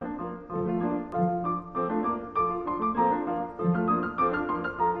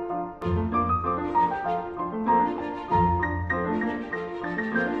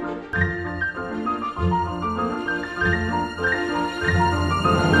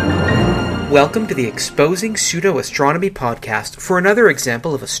Welcome to the Exposing Pseudo-Astronomy podcast for another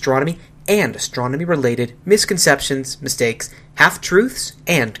example of astronomy and astronomy-related misconceptions, mistakes, half-truths,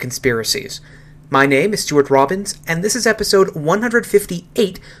 and conspiracies. My name is Stuart Robbins, and this is episode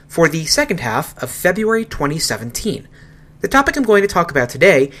 158 for the second half of February 2017. The topic I'm going to talk about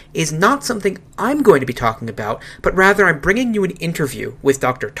today is not something I'm going to be talking about, but rather I'm bringing you an interview with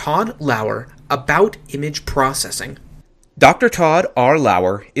Dr. Todd Lauer about image processing. Dr. Todd R.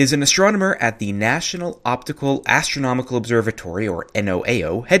 Lauer is an astronomer at the National Optical Astronomical Observatory, or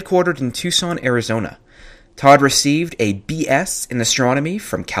NOAO, headquartered in Tucson, Arizona. Todd received a B.S. in astronomy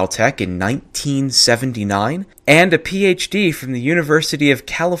from Caltech in 1979 and a Ph.D. from the University of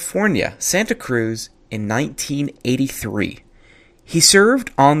California, Santa Cruz in 1983. He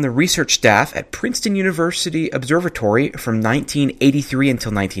served on the research staff at Princeton University Observatory from 1983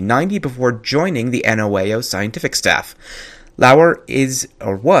 until 1990 before joining the NOAO scientific staff. Lauer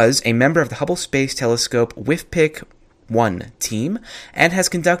was a member of the Hubble Space Telescope WIFPIC 1 team and has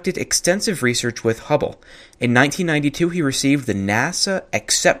conducted extensive research with Hubble. In 1992, he received the NASA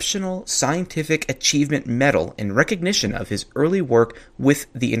Exceptional Scientific Achievement Medal in recognition of his early work with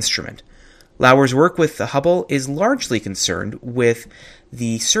the instrument. Lauer's work with the Hubble is largely concerned with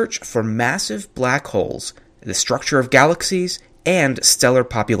the search for massive black holes, the structure of galaxies, and stellar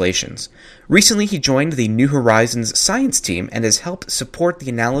populations. Recently, he joined the New Horizons science team and has helped support the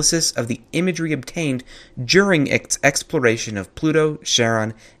analysis of the imagery obtained during its exploration of Pluto,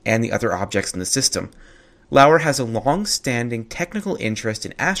 Charon, and the other objects in the system. Lauer has a long-standing technical interest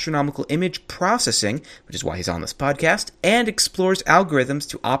in astronomical image processing, which is why he's on this podcast, and explores algorithms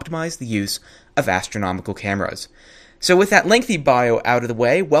to optimize the use of astronomical cameras. So with that lengthy bio out of the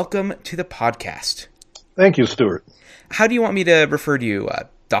way, welcome to the podcast. Thank you, Stuart. How do you want me to refer to you?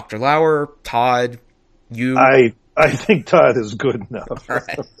 Dr. Lauer, Todd, you? I think Todd is good enough.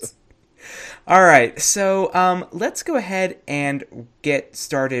 All right, so let's go ahead and get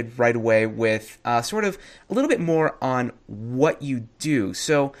started right away with sort of a little bit more on what you do.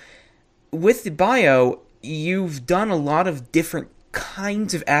 So with the bio, you've done a lot of different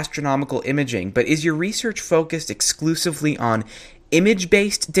kinds of astronomical imaging, but is your research focused exclusively on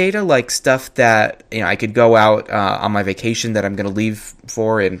image-based data, like stuff that I could go out on my vacation that I'm going to leave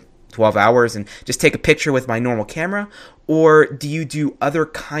for in 12 hours and just take a picture with my normal camera? Or do you do other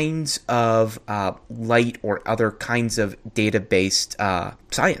kinds of light or other kinds of data-based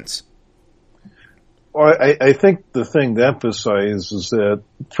science? Well, I think the thing to emphasize is that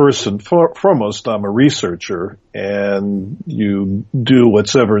first and foremost, I'm a researcher, and you do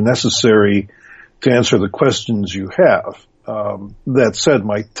what's ever necessary to answer the questions you have. That said,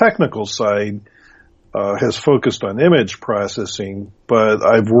 my technical side has focused on image processing, but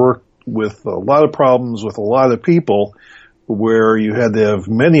I've worked with a lot of problems with a lot of people where you had to have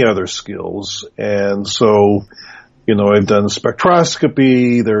many other skills. And so, I've done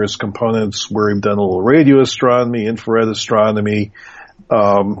spectroscopy. There's components where I've done a little radio astronomy, infrared astronomy.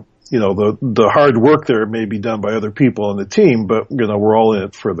 The hard work there may be done by other people on the team, but, we're all in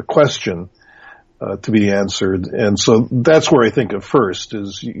it for the question to be answered. And so that's where I think of first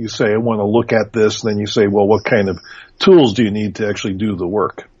is you say, I want to look at this. And then you say, well, what kind of tools do you need to actually do the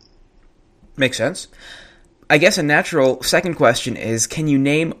work? Makes sense. I guess a natural second question is, can you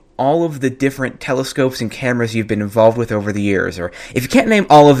name all of the different telescopes and cameras you've been involved with over the years? Or if you can't name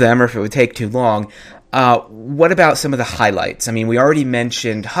all of them, or if it would take too long, what about some of the highlights? I mean, we already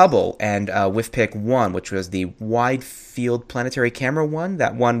mentioned Hubble and WIFPIC 1, which was the Wide Field Planetary Camera one,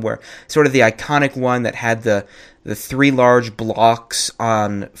 that one where sort of the iconic one that had the three large blocks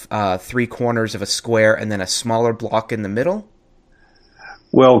on three corners of a square and then a smaller block in the middle.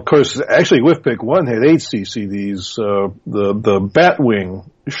 Well, of course, actually, WIFPIC 1 had 8 CCDs. The bat wing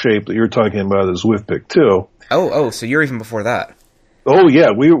shape that you're talking about is WIFPIC 2. So you're even before that. Oh,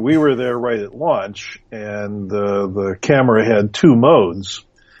 yeah, we were there right at launch, and the camera had 2 modes.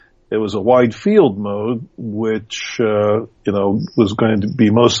 It was a wide field mode, which, was going to be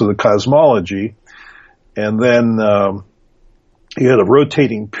most of the cosmology. And then you had a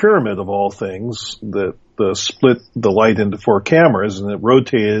rotating pyramid of all things that split the light into 4 cameras, and it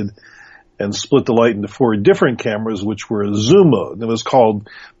rotated and split the light into 4 different cameras, which were a zoom mode. And it was called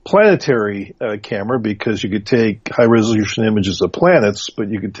planetary camera because you could take high-resolution images of planets, but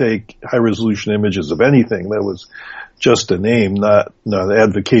you could take high-resolution images of anything. That was just a name, not an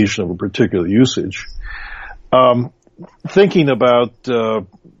advocation of a particular usage. Thinking about,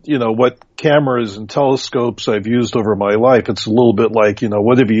 what cameras and telescopes I've used over my life, it's a little bit like,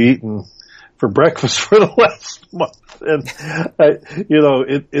 what have you eaten for breakfast for the last month? And,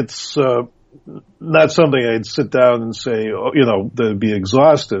 it's not something I'd sit down and say, that'd be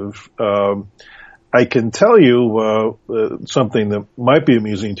exhaustive. I can tell you something that might be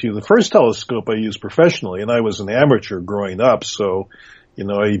amusing to you. The first telescope I used professionally, and I was an amateur growing up, so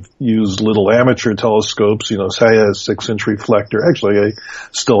I used little amateur telescopes. So I had a 6-inch reflector. Actually, I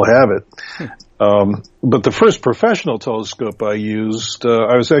still have it. But the first professional telescope I used,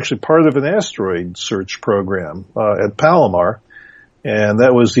 I was actually part of an asteroid search program at Palomar, and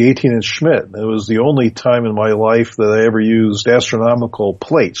that was the 18-inch Schmidt. It was the only time in my life that I ever used astronomical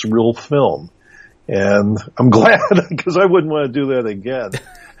plates, real film. And I'm glad, because I wouldn't want to do that again.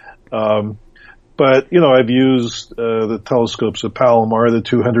 But, I've used the telescopes at Palomar, the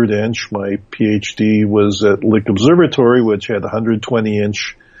 200-inch. My PhD was at Lick Observatory, which had a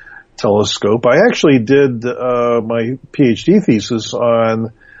 120-inch telescope. I actually did my PhD thesis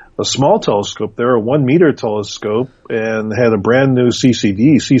on a small telescope there, a 1-meter telescope, and had a brand new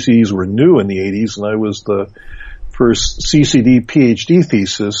CCD. CCDs were new in the 80s, and I was the first CCD PhD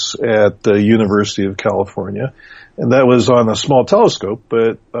thesis at the University of California. And that was on a small telescope,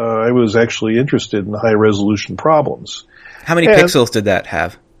 but I was actually interested in high-resolution problems. How many pixels did that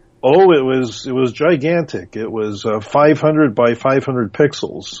have? Oh, it was gigantic. It was 500 by 500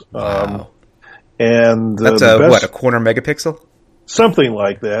 pixels. Wow. And that's a quarter megapixel? Something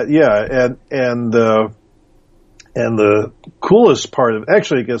like that, yeah. And the coolest part of,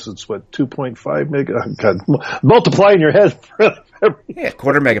 actually, I guess it's 2.5 mega. God, multiply in your head. Yeah,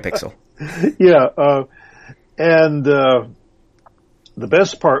 quarter megapixel. Yeah. And the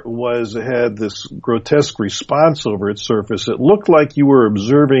best part was it had this grotesque response over its surface. It looked like you were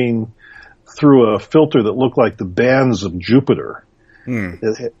observing through a filter that looked like the bands of Jupiter.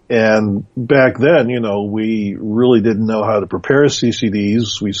 And back then, we really didn't know how to prepare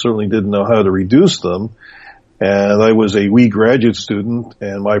CCDs. We certainly didn't know how to reduce them. And I was a wee graduate student,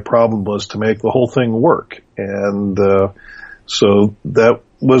 and my problem was to make the whole thing work. And so that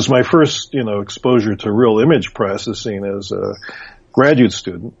was my first, exposure to real image processing as a graduate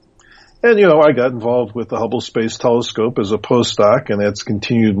student. And, I got involved with the Hubble Space Telescope as a postdoc, and that's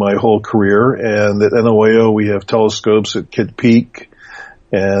continued my whole career. And at NOAO, we have telescopes at Kitt Peak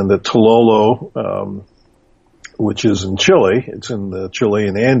and at Tololo, which is in Chile. It's in the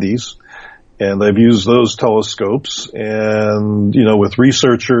Chilean Andes. And I've used those telescopes, and, with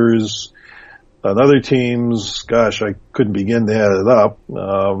researchers and other teams, gosh, I couldn't begin to add it up.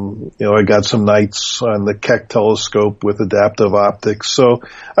 I got some nights on the Keck telescope with adaptive optics, so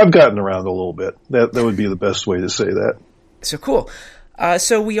I've gotten around a little bit. That would be the best way to say that. So cool.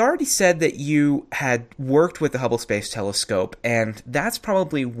 So we already said that you had worked with the Hubble Space Telescope, and that's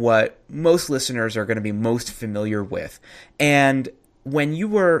probably what most listeners are going to be most familiar with. And when you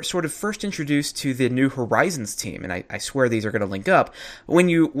were sort of first introduced to the New Horizons team, and I swear these are going to link up, when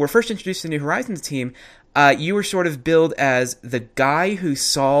you were first introduced to the New Horizons team, you were sort of billed as the guy who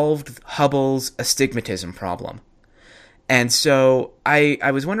solved Hubble's astigmatism problem. And so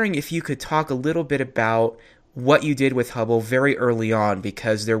I was wondering if you could talk a little bit about what you did with Hubble very early on,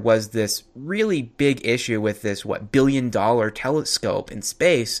 because there was this really big issue with this, billion-dollar telescope in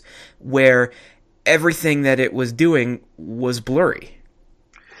space, where everything that it was doing was blurry.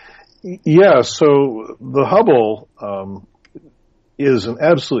 Yeah, so the Hubble is an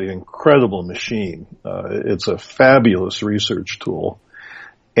absolutely incredible machine. It's a fabulous research tool.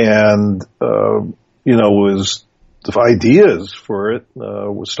 And, was the ideas for it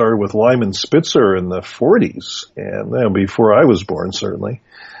started with Lyman Spitzer in the 40s, and before I was born, certainly.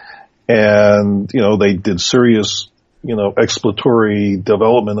 And, they did serious exploratory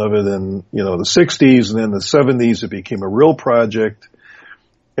development of it in, the 60s, and then the 70s it became a real project.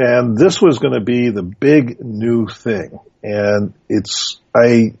 And this was going to be the big new thing. And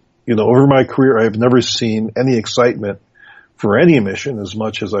over my career, I've never seen any excitement for any mission as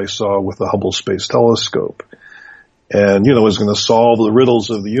much as I saw with the Hubble Space Telescope. And, it was going to solve the riddles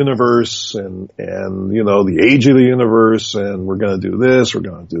of the universe and, the age of the universe, and we're going to do this, we're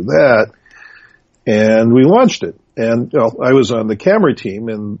going to do that. And we launched it. And I was on the camera team,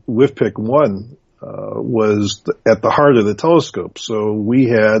 and WIFPIC 1 was at the heart of the telescope. So we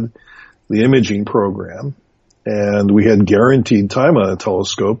had the imaging program, and we had guaranteed time on a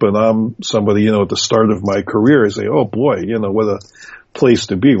telescope. And I'm somebody, at the start of my career, I say, oh boy, what a place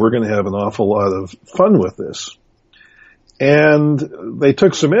to be. We're going to have an awful lot of fun with this. And they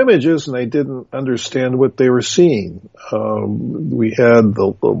took some images, and they didn't understand what they were seeing. We had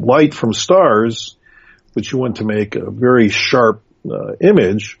the light from stars, which you want to make a very sharp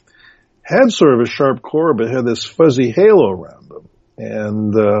image, had sort of a sharp core, but had this fuzzy halo around them.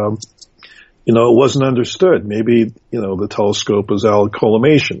 And it wasn't understood. Maybe, the telescope is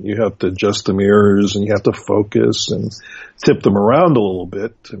allocollimation. You have to adjust the mirrors and you have to focus and tip them around a little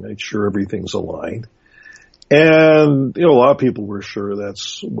bit to make sure everything's aligned. And, a lot of people were sure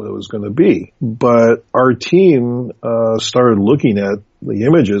that's what it was going to be. But our team started looking at the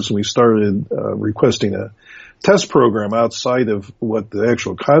images, and we started requesting a test program outside of what the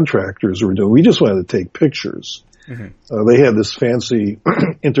actual contractors were doing. We just wanted to take pictures. Mm-hmm. They had this fancy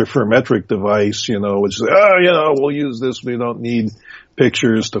interferometric device, which said, we'll use this. We don't need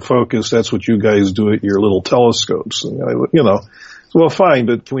pictures to focus. That's what you guys do at your little telescopes. And so, well, fine,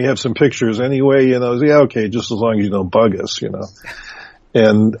 but can we have some pictures anyway? Yeah, okay, just as long as you don't bug us,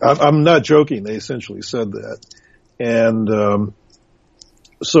 And I'm not joking. They essentially said that. And,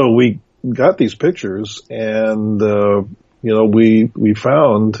 so we got these pictures and, we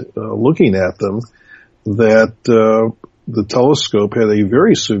found, looking at them, that the telescope had a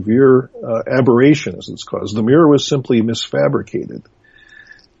very severe aberration, as it's called. The mirror was simply misfabricated.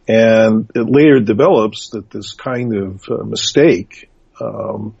 And it later develops that this kind of mistake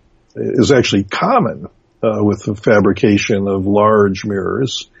is actually common with the fabrication of large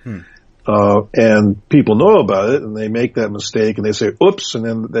mirrors. And people know about it, and they make that mistake, and they say, oops, and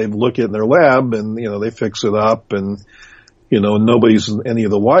then they look at it in their lab, and, they fix it up, and nobody's any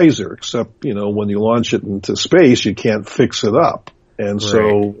of the wiser, except, when you launch it into space, you can't fix it up. And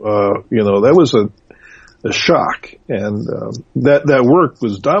so, that was a shock. And, that work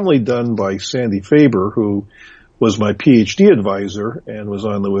was dominantly done by Sandy Faber, who was my PhD advisor and was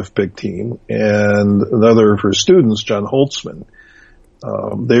on the WFPIC team, and another of her students, John Holtzman.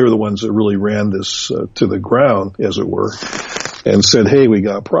 They were the ones that really ran this, to the ground, as it were, and said, hey, we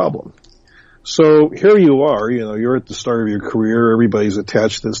got a problem. So here you are, you're at the start of your career. Everybody's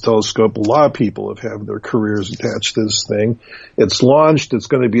attached to this telescope. A lot of people have had their careers attached to this thing. It's launched. It's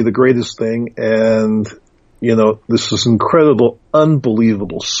going to be the greatest thing. And, this is incredible,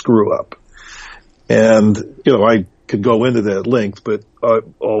 unbelievable screw up. And, I could go into that at length, but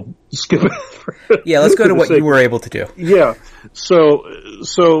I'll skip it. Yeah, let's go to what you were able to do. Yeah. So,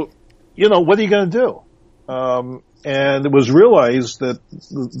 what are you going to do? And it was realized that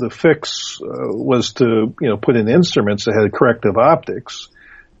the fix was to, put in instruments that had corrective optics,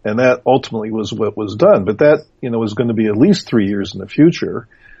 and that ultimately was what was done. But that, was going to be at least 3 years in the future.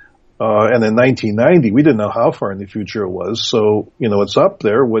 And in 1990, we didn't know how far in the future it was. So, it's up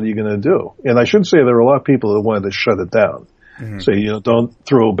there. What are you going to do? And I should say there were a lot of people that wanted to shut it down. Mm-hmm. Say, don't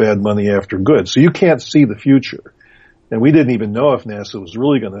throw bad money after good. So you can't see the future. And we didn't even know if NASA was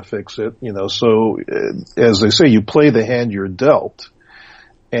really going to fix it, so as they say, you play the hand you're dealt.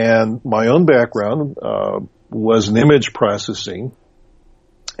 And my own background was in image processing,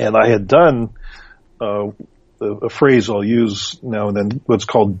 and I had done a phrase I'll use now and then, what's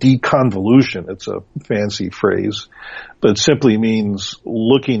called deconvolution. It's a fancy phrase, but it simply means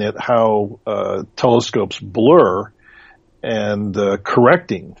looking at how telescopes blur and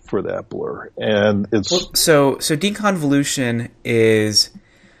correcting for that blur. And it's so deconvolution is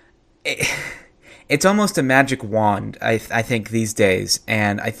it's almost a magic wand, I think, these days,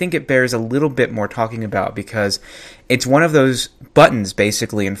 and I think it bears a little bit more talking about because it's one of those buttons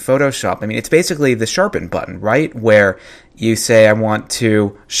basically in Photoshop. I mean, it's basically the sharpen button, right? Where you say, I want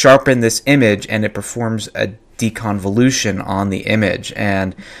to sharpen this image, and it performs a deconvolution on the image.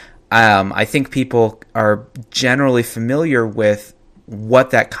 And I think people are generally familiar with what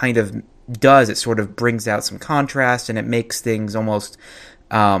that kind of does. It sort of brings out some contrast, and it makes things almost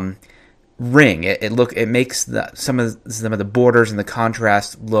ring. It makes some of the borders and the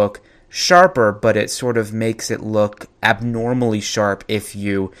contrast look sharper, but it sort of makes it look abnormally sharp if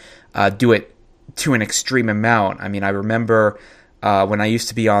you do it to an extreme amount. I mean, I remember when I used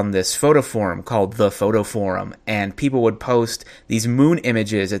to be on this photo forum called The Photo Forum, and people would post these moon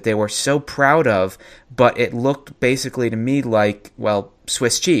images that they were so proud of, but it looked basically to me like, well,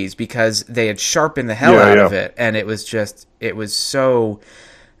 Swiss cheese, because they had sharpened the hell out of it, and it was so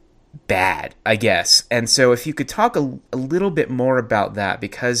bad, I guess. And so if you could talk a little bit more about that,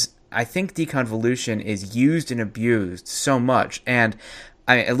 because I think deconvolution is used and abused so much. And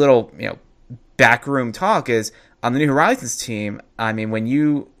a little, backroom talk is, on the New Horizons team, I mean, when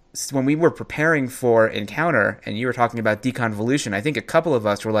we were preparing for Encounter and you were talking about deconvolution, I think a couple of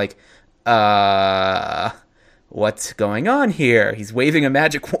us were like, what's going on here? He's waving a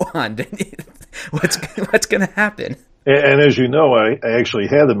magic wand. What's going to happen? And as you know, I actually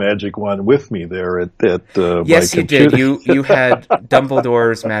had the magic wand with me there at yes, my you did. You had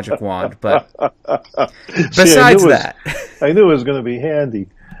Dumbledore's magic wand, but besides that, I knew it was going to be handy.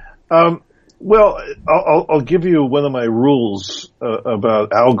 Well, I'll give you one of my rules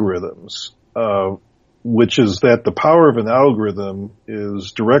about algorithms, which is that the power of an algorithm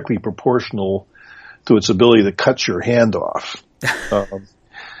is directly proportional to its ability to cut your hand off. So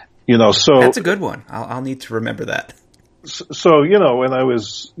that's a good one. I'll need to remember that. So, when I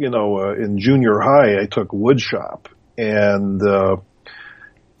was, in junior high, I took woodshop, and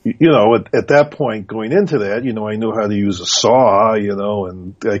at that point going into that, I knew how to use a saw,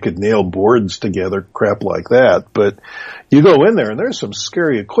 and I could nail boards together, crap like that. But you go in there and there's some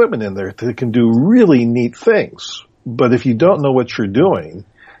scary equipment in there that can do really neat things. But if you don't know what you're doing,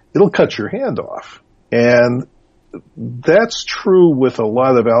 it'll cut your hand off. And that's true with a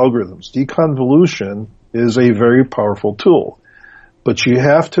lot of algorithms. Deconvolution is a very powerful tool, but you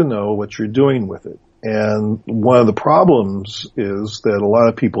have to know what you're doing with it. And one of the problems is that a lot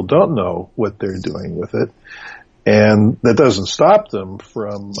of people don't know what they're doing with it, and that doesn't stop them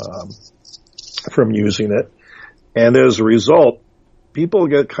from using it. And as a result, people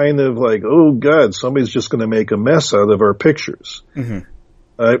get kind of like, oh God, somebody's just going to make a mess out of our pictures. Mm-hmm.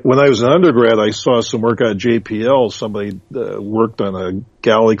 When I was an undergrad, I saw some work at JPL. Somebody worked on a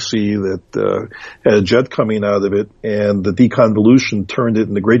galaxy that had a jet coming out of it, and the deconvolution turned it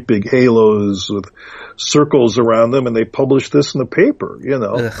into great big halos with circles around them, and they published this in the paper, even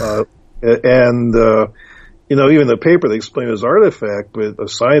the paper, they explain it as artifact, but a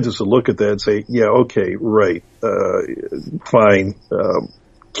scientist would look at that and say, yeah, okay, right, fine,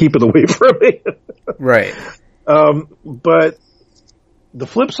 keep it away from me. Right. But the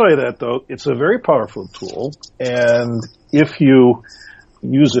flip side of that, though, it's a very powerful tool, and if you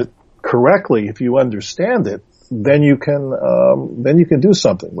use it correctly, if you understand it, then you can do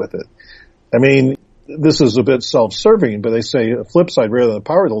something with it. I mean, this is a bit self-serving, but they say a flip side rather than a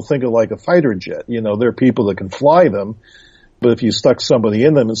power tool, think of like a fighter jet. There are people that can fly them, but if you stuck somebody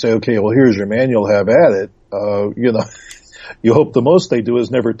in them and say, okay, well, here's your manual, have at it, you hope the most they do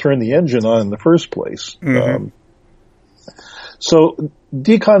is never turn the engine on in the first place. Mm-hmm. So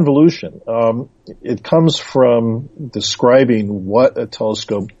deconvolution, it comes from describing what a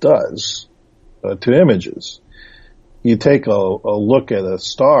telescope does to images. You take a look at a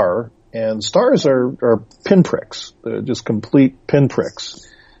star, and stars are pinpricks. They're just complete pinpricks.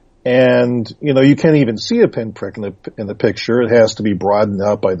 And, you can't even see a pinprick in the picture. It has to be broadened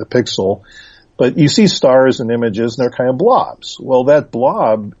out by the pixel. But you see stars in images, and they're kind of blobs. Well, that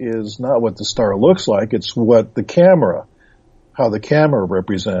blob is not what the star looks like. It's what how the camera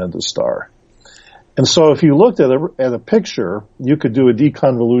represented the star. And so if you looked at a picture, you could do a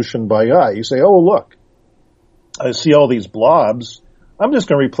deconvolution by eye. You say, oh, look, I see all these blobs. I'm just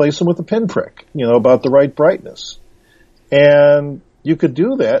going to replace them with a pinprick, about the right brightness. And you could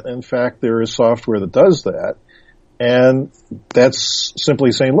do that. In fact, there is software that does that. And that's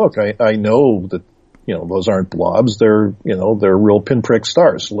simply saying, look, I know that, those aren't blobs. They're real pinprick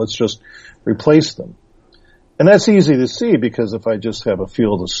stars. So let's just replace them. And that's easy to see because if I just have a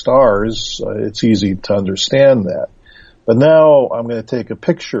field of stars, it's easy to understand that. But now I'm going to take a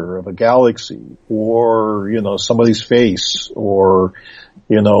picture of a galaxy or, somebody's face or,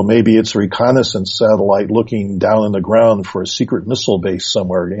 maybe it's a reconnaissance satellite looking down on the ground for a secret missile base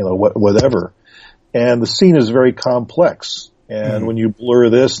somewhere, whatever. And the scene is very complex. And when you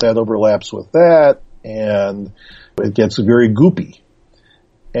blur this, that overlaps with that and it gets very goopy.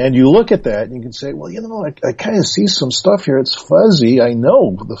 And you look at that and you can say, well, I kind of see some stuff here. It's fuzzy. I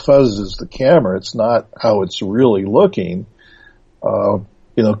know the fuzz is the camera. It's not how it's really looking.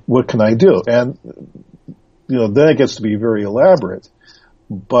 What can I do? And, then it gets to be very elaborate.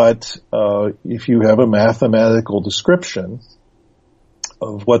 But, if you have a mathematical description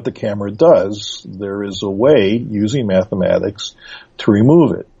of what the camera does, there is a way using mathematics to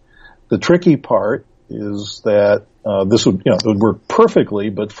remove it. The tricky part is that this would work perfectly,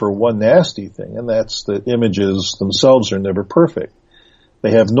 but for one nasty thing, and that's that images themselves are never perfect.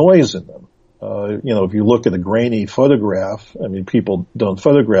 They have noise in them. If you look at a grainy photograph, I mean, people don't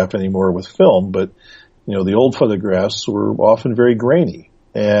photograph anymore with film, but, the old photographs were often very grainy.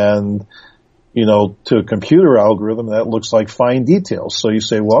 And, to a computer algorithm, that looks like fine details. So you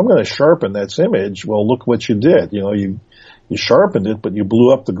say, well, I'm going to sharpen that image. Well, look what you did. You sharpened it, but you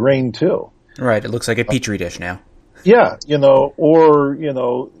blew up the grain too. Right. It looks like a petri dish now. Yeah. Or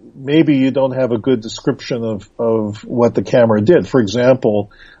maybe you don't have a good description of what the camera did. For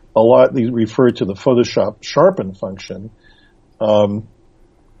example, a lot they refer to the Photoshop sharpen function. What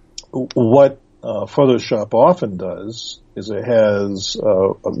Photoshop often does is it has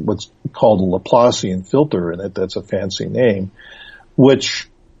what's called a Laplacian filter in it. That's a fancy name, which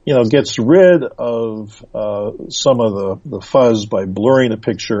gets rid of some of the fuzz by blurring a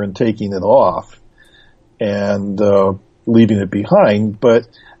picture and taking it off. And leaving it behind, but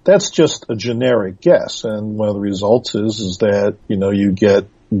that's just a generic guess. And one of the results is that, you get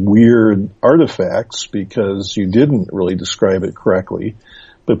weird artifacts because you didn't really describe it correctly.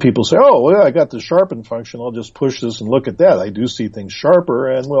 But people say, oh, well, I got the sharpen function. I'll just push this and look at that. I do see things sharper,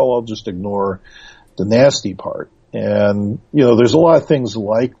 and, well, I'll just ignore the nasty part. And, there's a lot of things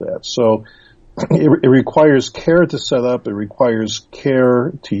like that. So it requires care to set up. It requires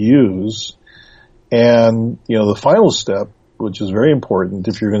care to use. And, the final step, which is very important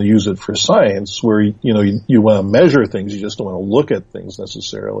if you're going to use it for science, where, you want to measure things. You just don't want to look at things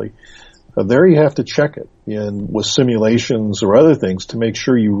necessarily. There you have to check it with simulations or other things to make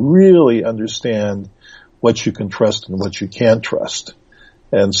sure you really understand what you can trust and what you can't trust.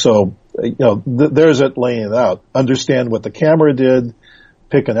 And so, there's it laying it out. Understand what the camera did,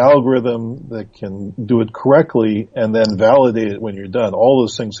 pick an algorithm that can do it correctly, and then validate it when you're done. All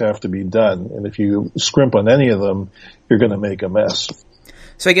those things have to be done. And if you scrimp on any of them, you're going to make a mess.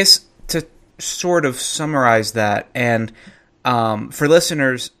 So I guess to sort of summarize that, and for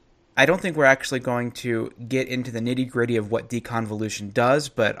listeners, I don't think we're actually going to get into the nitty-gritty of what deconvolution does,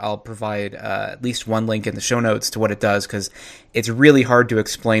 but I'll provide at least one link in the show notes to what it does, because it's really hard to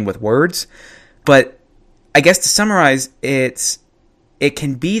explain with words. But I guess to summarize, it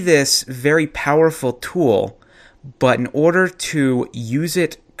can be this very powerful tool, but in order to use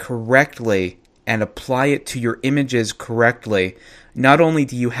it correctly and apply it to your images correctly, not only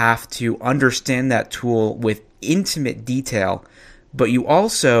do you have to understand that tool with intimate detail, but you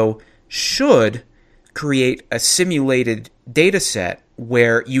also should create a simulated data set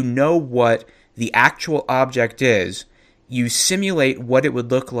where you know what the actual object is, you simulate what it would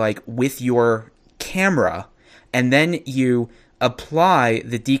look like with your camera, and then you apply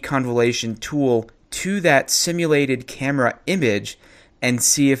the deconvolution tool to that simulated camera image and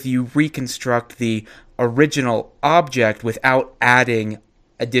see if you reconstruct the original object without adding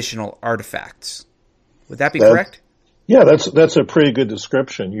additional artifacts. Would that be correct? Yeah, that's a pretty good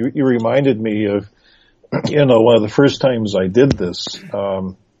description. You reminded me of, one of the first times I did this.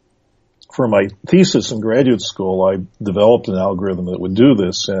 For my thesis in graduate school, I developed an algorithm that would do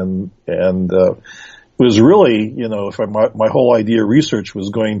this, and it was really, if my whole idea of research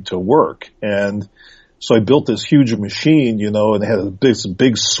was going to work. And so I built this huge machine, and it had this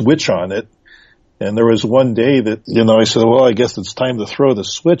big switch on it. And there was one day that, I said, well, I guess it's time to throw the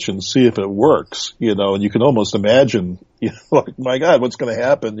switch and see if it works, and you can almost imagine, like, my God, what's going to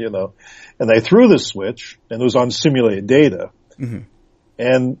happen, And I threw the switch, and it was on simulated data. Mm-hmm.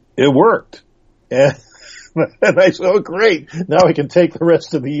 And it worked. And I said, oh, great. Now I can take the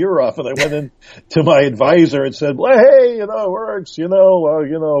rest of the year off. And I went in to my advisor and said, well, hey, it works,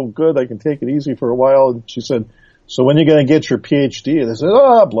 good. I can take it easy for a while. And she said, so when are you going to get your PhD? And I said,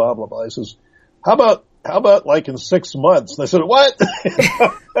 blah, blah, blah. I says, how about like in 6 months? And I said, what?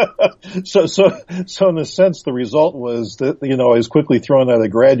 So in a sense, the result was that, I was quickly thrown out of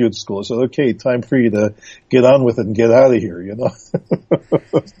graduate school. I said, okay, time for you to get on with it and get out of here,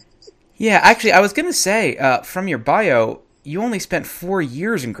 Yeah, actually, I was going to say, from your bio, you only spent 4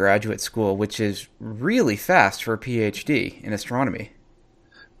 years in graduate school, which is really fast for a PhD in astronomy.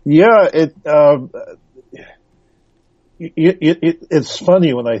 Yeah, it's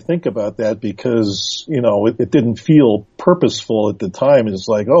funny when I think about that because, it didn't feel purposeful at the time. It's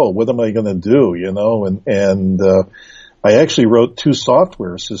like, oh, what am I going to do, and I actually wrote 2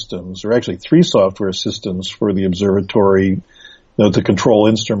 software systems, or actually 3 software systems for the observatory, to control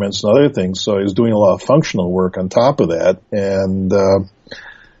instruments and other things. So I was doing a lot of functional work on top of that. And,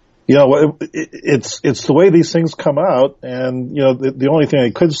 it's the way these things come out. And, the only thing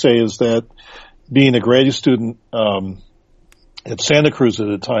I could say is that being a graduate student, at Santa Cruz at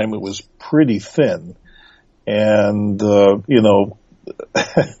the time, it was pretty thin. And, I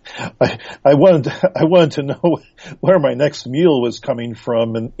wanted to know where my next meal was coming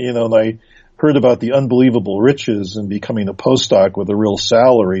from. And, and I heard about the unbelievable riches and becoming a postdoc with a real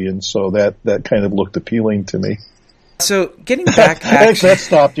salary. And so that kind of looked appealing to me. So getting back, that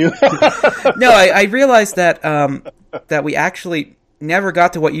stopped you. No, I realized that we actually never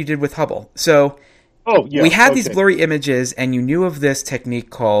got to what you did with Hubble. So, we had these blurry images, and you knew of this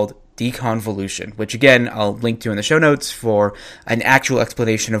technique called deconvolution, which again, I'll link to in the show notes for an actual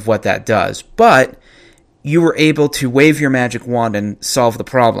explanation of what that does. But you were able to wave your magic wand and solve the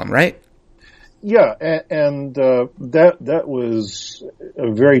problem, right? Yeah, and that was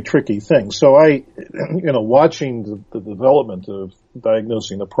a very tricky thing. So I, watching the development of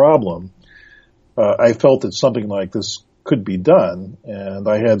diagnosing the problem, I felt that something like this could be done, and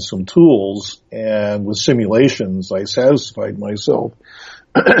I had some tools, and with simulations, I satisfied myself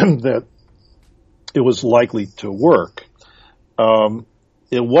that it was likely to work.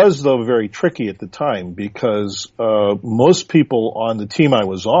 It was, though, very tricky at the time because most people on the team I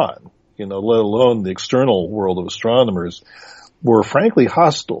was on, let alone the external world of astronomers, were frankly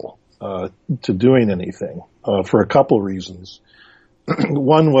hostile to doing anything for a couple of reasons.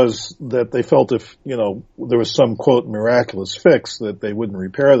 One was that they felt if, there was some, quote, miraculous fix that they wouldn't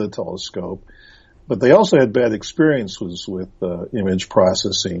repair the telescope. But they also had bad experiences with image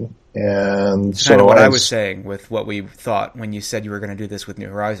processing. And it's kind of what I was saying with what we thought when you said you were going to do this with New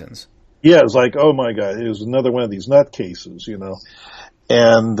Horizons. Yeah, it was like, oh my God, it was another one of these nutcases,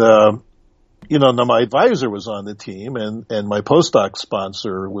 And, now my advisor was on the team and my postdoc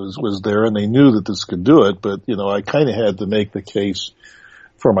sponsor was there and they knew that this could do it, but, I kind of had to make the case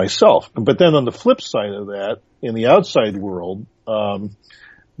for myself. But then on the flip side of that, in the outside world,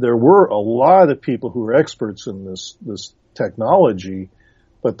 there were a lot of people who were experts in this technology,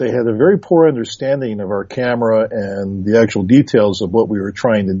 but they had a very poor understanding of our camera and the actual details of what we were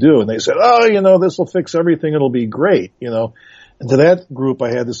trying to do. And they said, this will fix everything. It'll be great, And to that group, I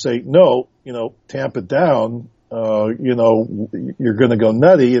had to say, no, tamp it down. You're going to go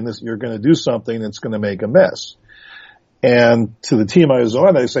nutty and you're going to do something that's going to make a mess. And to the team I was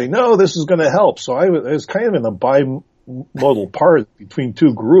on, I say, no, this is going to help. So I was kind of in a bimodal part between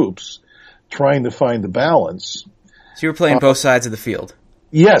two groups trying to find the balance. So you were playing both sides of the field.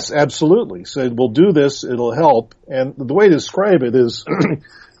 Yes, absolutely. Said, we'll do this. It'll help. And the way to describe it is,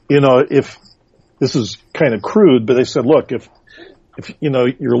 if this is kind of crude, but they said, look, if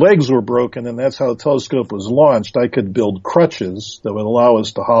your legs were broken and that's how the telescope was launched, I could build crutches that would allow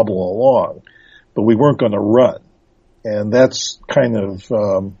us to hobble along, but we weren't going to run. And that's kind of,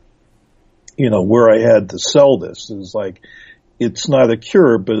 where I had to sell this is like, it's not a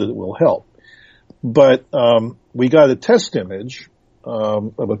cure, but it will help. But, we got a test image,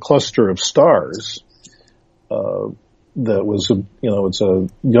 of a cluster of stars, that was it's a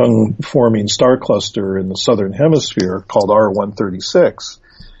young forming star cluster in the southern hemisphere called R136.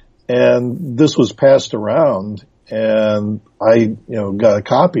 And this was passed around and I, got a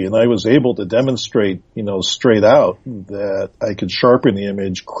copy and I was able to demonstrate, straight out that I could sharpen the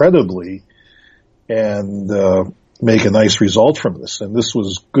image credibly and, make a nice result from this. And this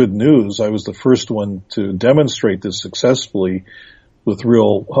was good news. I was the first one to demonstrate this successfully with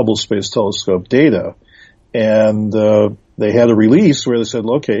real Hubble Space Telescope data. And, they had a release where they said,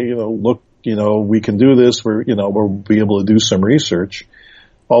 okay, look, we can do this. We'll be able to do some research.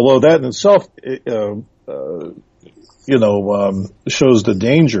 Although that in itself, shows the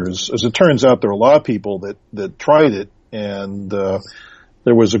dangers. As it turns out, there are a lot of people that tried it and,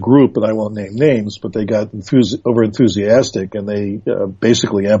 there was a group, and I won't name names, but they got over enthusiastic and they,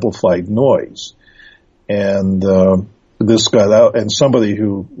 basically amplified noise. And, this got out, and somebody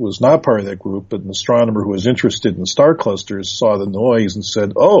who was not part of that group, but an astronomer who was interested in star clusters saw the noise and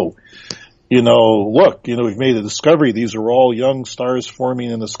said, look, we've made a discovery. These are all young stars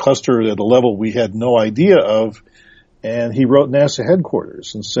forming in this cluster at a level we had no idea of. And he wrote NASA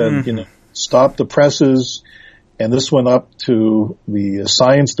headquarters and said, stop the presses. And this went up to the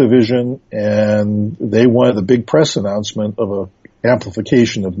science division and they wanted a big press announcement of a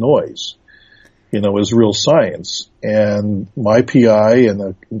amplification of noise. As real science. And my PI and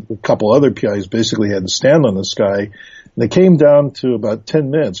a couple other PIs basically had to stand on this guy. And they came down to about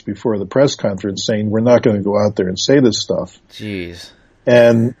 10 minutes before the press conference saying, we're not going to go out there and say this stuff. Jeez.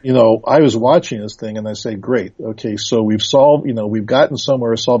 And, I was watching this thing and I say, great. Okay. So we've solved, we've gotten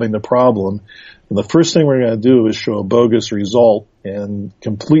somewhere solving the problem. And the first thing we're going to do is show a bogus result and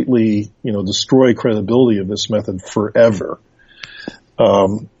completely, destroy credibility of this method forever.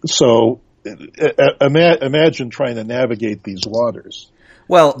 Imagine trying to navigate these waters.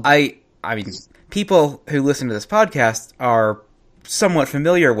 Well, I mean, people who listen to this podcast are somewhat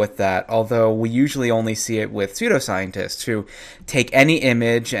familiar with that, although we usually only see it with pseudoscientists who take any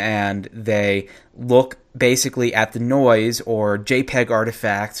image and they look basically at the noise or JPEG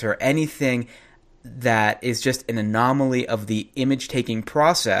artifacts or anything that is just an anomaly of the image-taking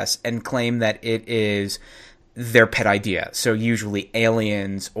process and claim that it is their pet idea. So usually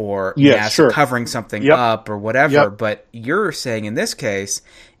aliens or NASA covering something up or whatever. Yep. But you're saying in this case,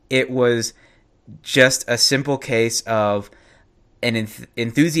 it was just a simple case of an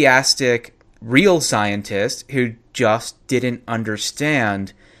enthusiastic real scientist who just didn't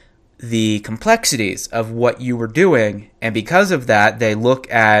understand the complexities of what you were doing. And because of that, they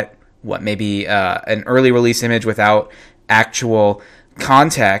look at maybe an early release image without actual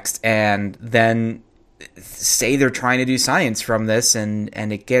context and then say they're trying to do science from this, and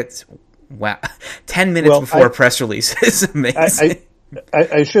it gets 10 minutes before a press release is amazing.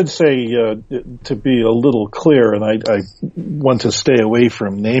 I should say, to be a little clear, and I want to stay away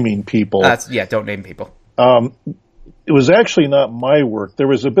from naming people. Don't name people. It was actually not my work. There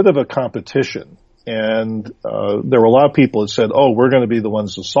was a bit of a competition, and there were a lot of people that said, "Oh, we're going to be the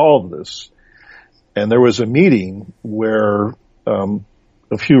ones to solve this." And there was a meeting where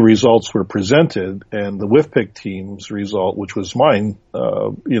a few results were presented, and the WFPIC team's result, which was mine,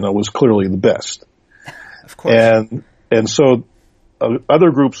 was clearly the best. Of course. And so other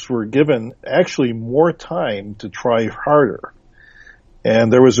groups were given actually more time to try harder.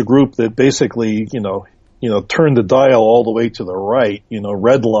 And there was a group that basically, turned the dial all the way to the right,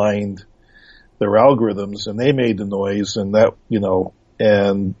 redlined their algorithms, and they made the noise, and that,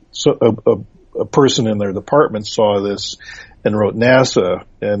 and so a person in their department saw this and wrote NASA.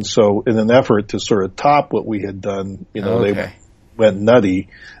 And so in an effort to sort of top what we had done, they went nutty.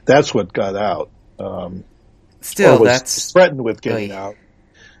 That's what got out. Still, that's threatened with getting out,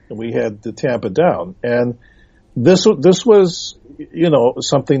 and we had to tamp it down. And this was,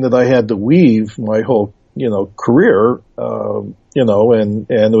 something that I had to weave my whole, career, and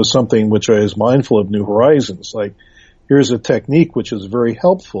it was something which I was mindful of New Horizons. Like, here's a technique which is very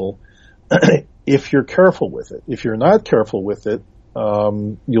helpful if you're careful with it. If you're not careful with it,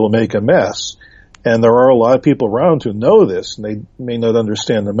 you'll make a mess. And there are a lot of people around who know this, and they may not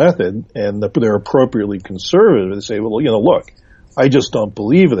understand the method, and they're appropriately conservative. They say, well, look, I just don't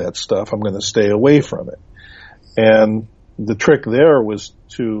believe that stuff. I'm going to stay away from it. And the trick there was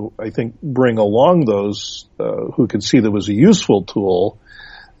to, I think, bring along those who could see that it was a useful tool,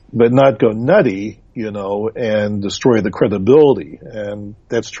 but not go nutty, and destroy the credibility. And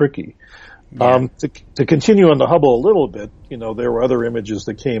that's tricky. Yeah. To continue on the Hubble a little bit, there were other images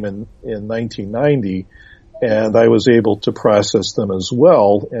that came in 1990, and I was able to process them as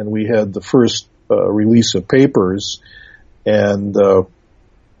well. And we had the first release of papers, and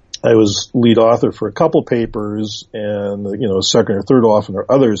I was lead author for a couple papers, and second or third author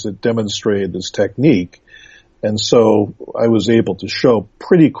or others that demonstrated this technique. And so I was able to show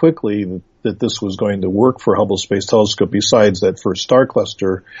pretty quickly that this was going to work for Hubble Space Telescope. Besides that first star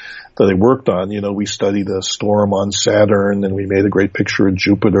cluster that I worked on, we studied a storm on Saturn, and we made a great picture of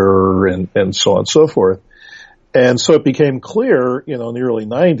Jupiter, and so on and so forth. And so it became clear, in the early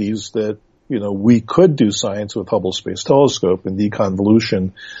 90s that, we could do science with Hubble Space Telescope, and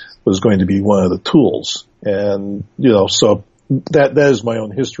deconvolution was going to be one of the tools. And, so that is my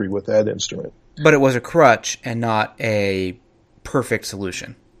own history with that instrument. But it was a crutch and not a perfect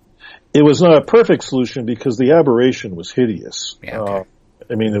solution. It was not a perfect solution because the aberration was hideous. Yeah, okay.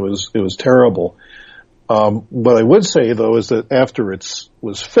 It was terrible. What I would say, though, is that after it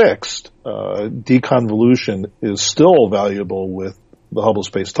was fixed, deconvolution is still valuable with the Hubble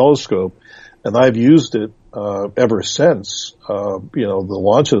Space Telescope, and I've used it ever since, the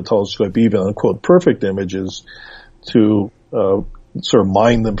launch of the telescope, even on, quote, perfect images, to sort of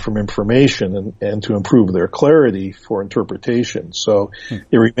mine them from information and to improve their clarity for interpretation. So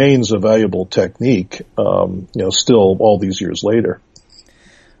it remains a valuable technique, still all these years later.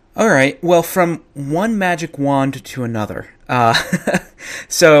 All right. Well, from one magic wand to another.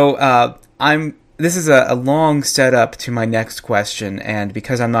 This is a long setup to my next question, and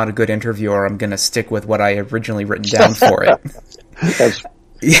because I'm not a good interviewer, I'm going to stick with what I originally written down for it.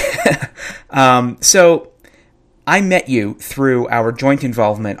 Yeah. So I met you through our joint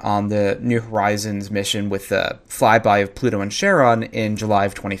involvement on the New Horizons mission with the flyby of Pluto and Charon in July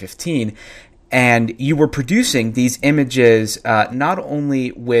of 2015. And you were producing these images not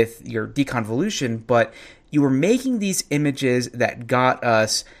only with your deconvolution, but you were making these images that got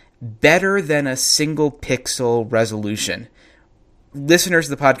us better than a single pixel resolution. Listeners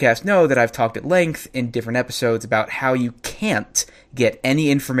of the podcast know that I've talked at length in different episodes about how you can't get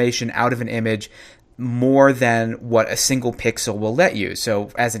any information out of an image more than what a single pixel will let you. So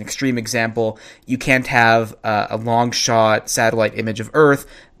as an extreme example, you can't have a long shot satellite image of Earth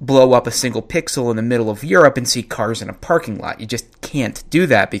blow up a single pixel in the middle of Europe and see cars in a parking lot. You just can't do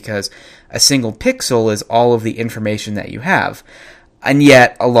that because a single pixel is all of the information that you have. And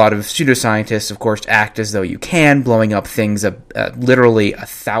yet, a lot of pseudoscientists, of course, act as though you can, blowing up things literally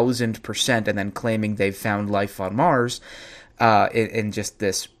 1,000% and then claiming they've found life on Mars in just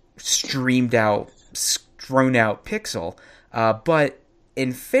this streamed out, thrown out pixel. But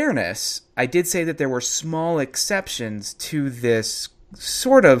in fairness, I did say that there were small exceptions to this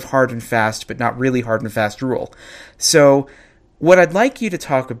sort of hard and fast, but not really hard and fast rule. So what I'd like you to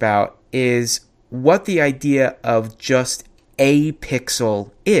talk about is what the idea of just a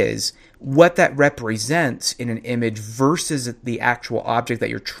pixel is, what that represents in an image versus the actual object that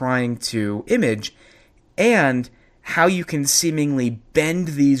you're trying to image, and how you can seemingly bend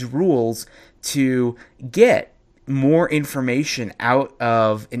these rules to get more information out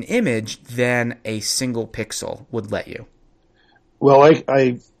of an image than a single pixel would let you. Well,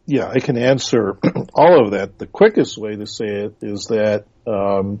 I can answer all of that. The quickest way to say it is that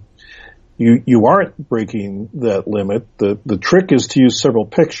you aren't breaking that limit. The trick is to use several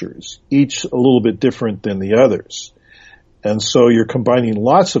pictures, each a little bit different than the others. And so you're combining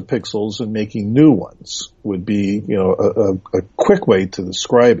lots of pixels and making new ones would be, a quick way to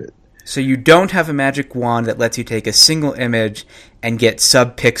describe it. So you don't have a magic wand that lets you take a single image and get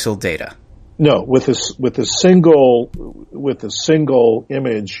sub-pixel data. No, with a single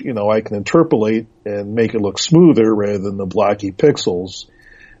image, I can interpolate and make it look smoother rather than the blocky pixels,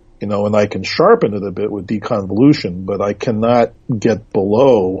 and I can sharpen it a bit with deconvolution, but I cannot get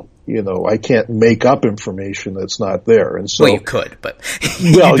below, I can't make up information that's not there. And so, well, you could, but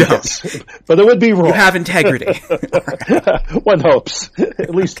well, yes, but it would be wrong. You have integrity. One hopes,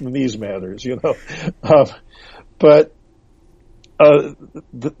 at least in these matters, but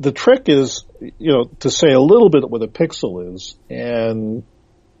the trick is, to say a little bit what a pixel is, and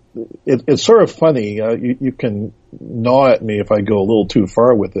it's sort of funny. You can gnaw at me if I go a little too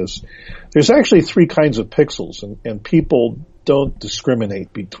far with this. There's actually 3 kinds of pixels, and people don't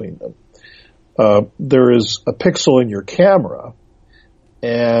discriminate between them. There is a pixel in your camera,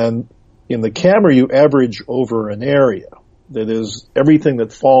 and in the camera you average over an area. That is, everything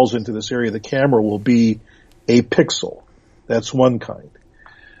that falls into this area of the camera will be a pixel. That's one kind.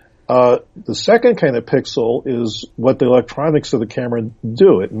 The second kind of pixel is what the electronics of the camera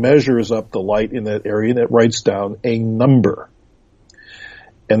do. It measures up the light in that area and it writes down a number.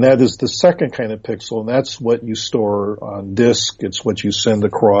 And that is the second kind of pixel, and that's what you store on disk. It's what you send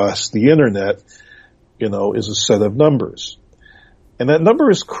across the internet, is a set of numbers. And that number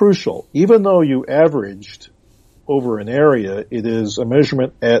is crucial. Even though you averaged over an area, it is a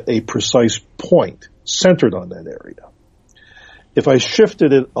measurement at a precise point centered on that area. If I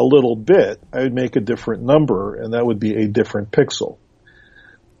shifted it a little bit, I would make a different number, and that would be a different pixel.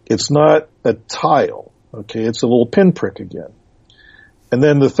 It's not a tile, okay? It's a little pinprick again. And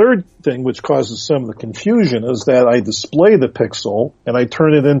then the third thing, which causes some of the confusion, is that I display the pixel, and I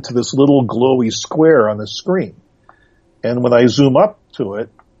turn it into this little glowy square on the screen. And when I zoom up to it,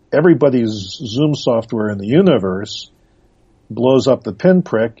 everybody's Zoom software in the universe blows up the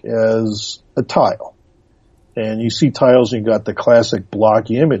pinprick as a tile. And you see tiles and you got the classic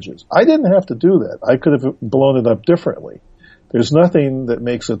blocky images. I didn't have to do that. I could have blown it up differently. There's nothing that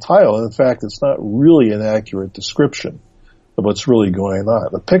makes a tile. And in fact, it's not really an accurate description of what's really going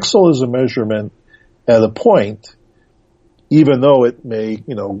on. A pixel is a measurement at a point, even though it may,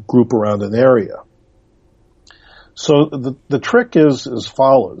 group around an area. So the trick is as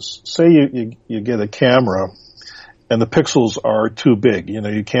follows. Say you get a camera and the pixels are too big.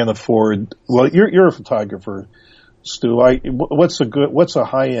 You can't afford, well, you're a photographer, Stu. What's a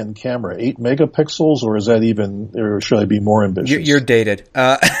high-end camera? 8 megapixels, or is that even, or should I be more ambitious? You're dated.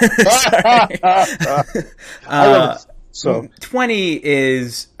 So 20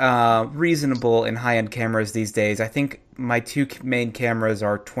 is reasonable in high-end cameras these days. I think my 2 main cameras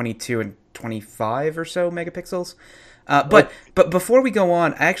are 22 and 25 or so megapixels. But before we go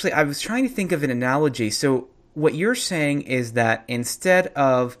on, I was trying to think of an analogy. So what you're saying is that instead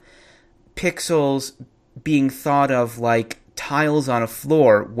of pixels being thought of like tiles on a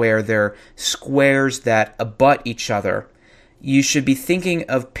floor where they're squares that abut each other, you should be thinking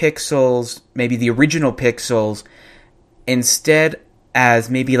of pixels, maybe the original pixels, instead as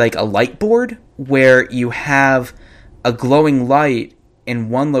maybe like a light board where you have a glowing light in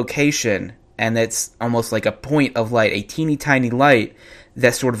one location, and that's almost like a point of light, a teeny tiny light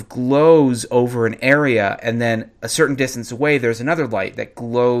that sort of glows over an area, and then a certain distance away there's another light that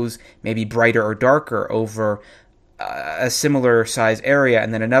glows maybe brighter or darker over a similar size area,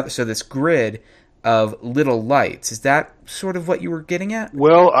 and then another. So this grid of little lights, is that sort of what you were getting at?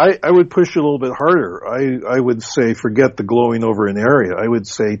 Well, I would push it a little bit harder. I would say forget the glowing over an area. I would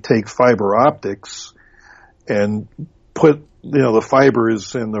say take fiber optics and put the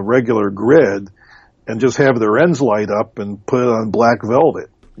fibers in the regular grid and just have their ends light up and put it on black velvet,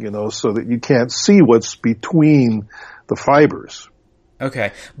 so that you can't see what's between the fibers.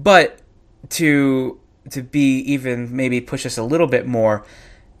 Okay. But to be even, maybe push us a little bit more,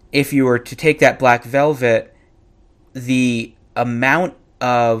 if you were to take that black velvet, the amount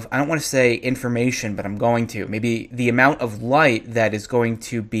of, I don't want to say information, but I'm going to, maybe the amount of light that is going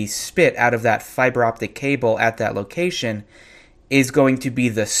to be spit out of that fiber optic cable at that location is going to be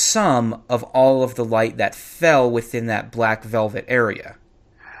the sum of all of the light that fell within that black velvet area.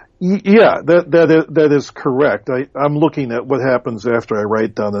 Yeah, that is correct. I'm looking at what happens after I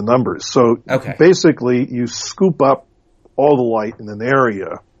write down the numbers. So basically, you scoop up all the light in an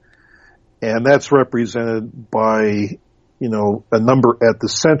area, and that's represented by, a number at the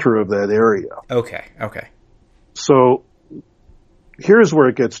center of that area. Okay. So here's where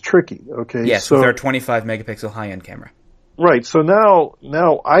it gets tricky. Okay. Yes, with our 25 megapixel high-end camera. Right. So now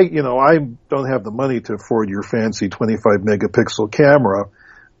I don't have the money to afford your fancy 25 megapixel camera.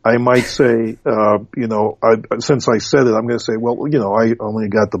 I might say, since I said it, I'm going to say, well, I only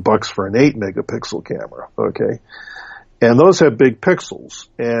got the bucks for an 8 megapixel camera. Okay. And those have big pixels,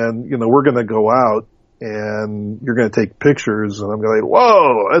 and, we're going to go out and you're going to take pictures, and I'm going to say,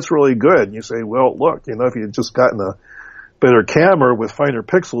 whoa, that's really good. And you say, well, look, if you had just gotten a better camera with finer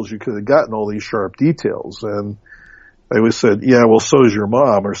pixels, you could have gotten all these sharp details. And I always said, yeah, well, so's your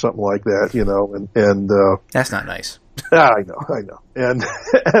mom, or something like that, and that's not nice. I know. And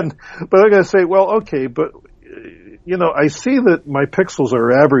but I'm going to say, well, okay, but, I see that my pixels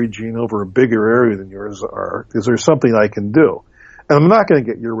are averaging over a bigger area than yours are. Is there something I can do? And I'm not going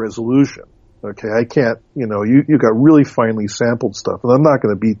to get your resolution. Okay. I can't, you got really finely sampled stuff, and I'm not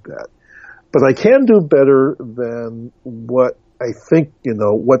going to beat that. But I can do better than what I think,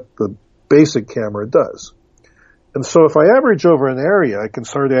 what the basic camera does. And so if I average over an area, I can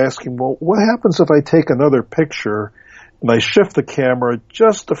start asking, well, what happens if I take another picture and I shift the camera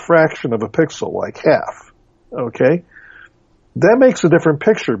just a fraction of a pixel, like half? Okay? That makes a different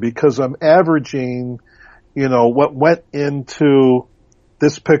picture, because I'm averaging, what went into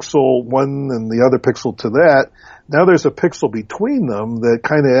this pixel one and the other pixel to that. Now there's a pixel between them that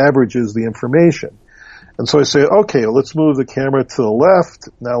kind of averages the information. And so I say, okay, well, let's move the camera to the left.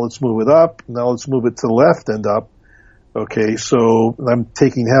 Now let's move it up. Now let's move it to the left and up. Okay, so I'm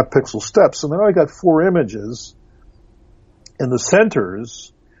taking half pixel steps. So now I got 4 images, and the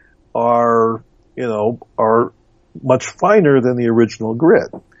centers are much finer than the original grid.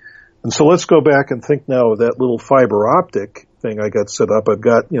 And so let's go back and think now of that little fiber optic thing I got set up. I've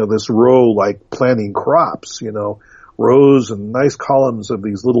got, this row like planting crops, rows and nice columns of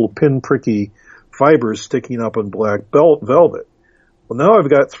these little pinpricky fibers sticking up in black velvet. Well, now I've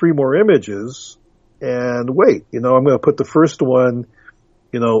got 3 more images, and wait, I'm going to put the first one,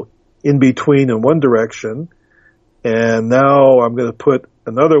 in between in one direction, and now I'm going to put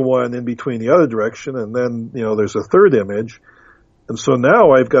another one in between the other direction, and then, there's a third image. And so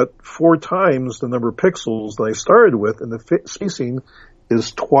now I've got 4 times the number of pixels that I started with, and the spacing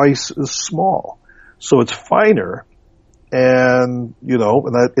is twice as small. So it's finer, and,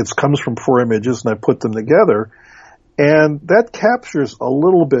 it comes from 4 images, and I put them together. And that captures a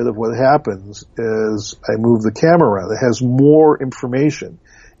little bit of what happens as I move the camera around. It has more information.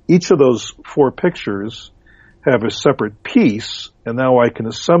 Each of those 4 pictures have a separate piece, and now I can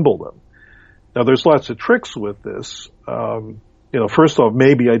assemble them. Now, there's lots of tricks with this. First off,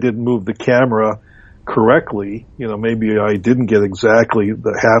 maybe I didn't move the camera correctly. Maybe I didn't get exactly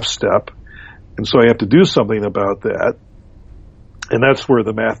the half step, and so I have to do something about that. And that's where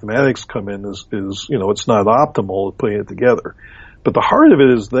the mathematics come in, is it's not optimal putting it together. But the heart of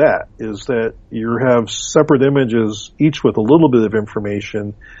it is that you have separate images, each with a little bit of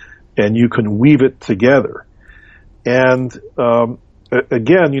information, and you can weave it together. And,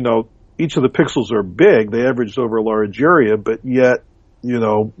 again, each of the pixels are big. They averaged over a large area, but yet,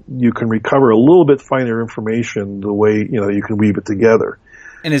 you can recover a little bit finer information the way, you can weave it together.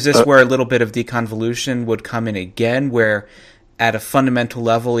 And is this where a little bit of deconvolution would come in again, where at a fundamental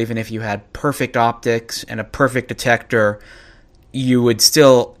level, even if you had perfect optics and a perfect detector, you would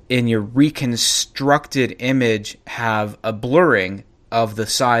still, in your reconstructed image, have a blurring of the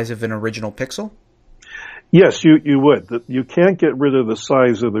size of an original pixel? Yes, you would. You can't get rid of the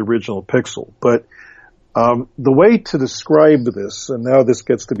size of the original pixel. But the way to describe this, and now this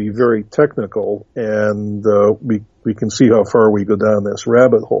gets to be very technical, and we can see how far we go down this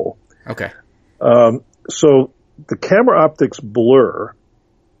rabbit hole. Okay. So the camera optics blur,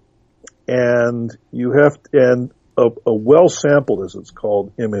 and a well sampled, as it's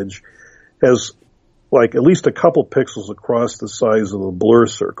called, image has like at least a couple pixels across the size of the blur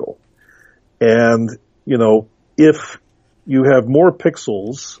circle. And if you have more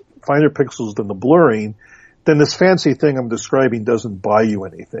pixels, finer pixels than the blurring, then this fancy thing I'm describing doesn't buy you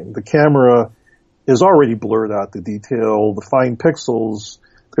anything. The camera is already blurred out the detail, the fine pixels.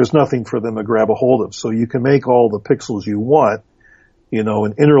 There's nothing for them to grab a hold of. So you can make all the pixels you want,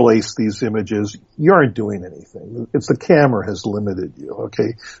 and interlace these images. You aren't doing anything. It's the camera has limited you.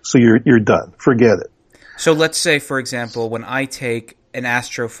 Okay. So you're done. Forget it. So let's say, for example, when I take an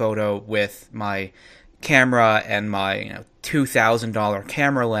astrophoto with my camera and my $2,000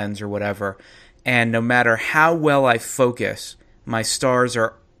 camera lens or whatever, and no matter how well I focus, my stars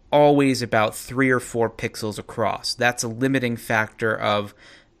are always about 3 or 4 pixels across. That's a limiting factor of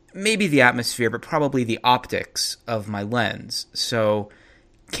maybe the atmosphere, but probably the optics of my lens. So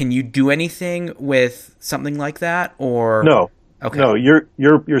can you do anything with something like that, or no? Okay. No,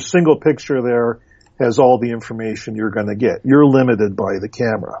 your single picture there has all the information you're going to get. You're limited by the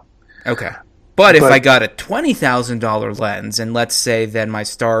camera. Okay. But if I got a $20,000 lens, and let's say then my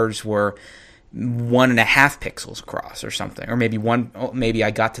stars were 1.5 pixels across or something, or maybe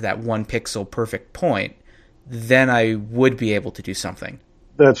I got to that 1 pixel perfect point, then I would be able to do something.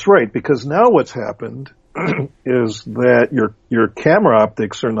 That's right, because now what's happened is that your camera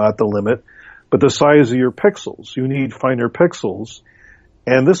optics are not the limit, but the size of your pixels. You need finer pixels,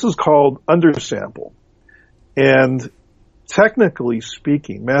 and this is called undersample. And technically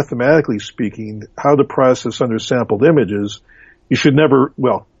speaking, mathematically speaking, how to process undersampled images, you should never,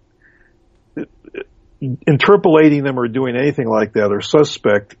 interpolating them or doing anything like that are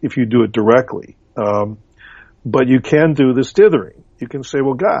suspect if you do it directly. But you can do this dithering. You can say,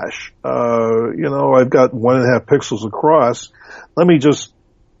 well, gosh, I've got 1.5 pixels across. Let me just,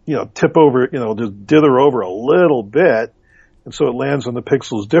 tip over, just dither over a little bit. And so it lands on the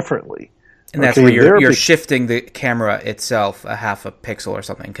pixels differently. And that's where you're shifting the camera itself 0.5 pixel or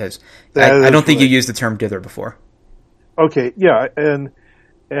something, because I don't think you used the term dither before. Okay, yeah, and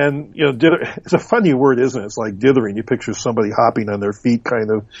dither, it's a funny word, isn't it? It's like dithering. You picture somebody hopping on their feet, kind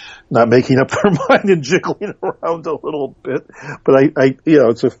of not making up their mind and jiggling around a little bit. But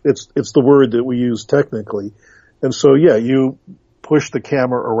it's the word that we use technically. And so, yeah, you push the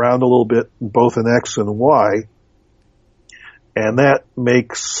camera around a little bit, both in X and Y, and that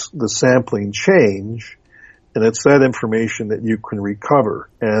makes the sampling change, and it's that information that you can recover.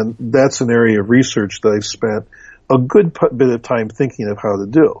 And that's an area of research that I've spent a good bit of time thinking of how to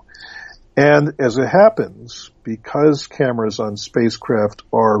do. And as it happens, because cameras on spacecraft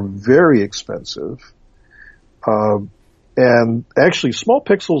are very expensive, and actually small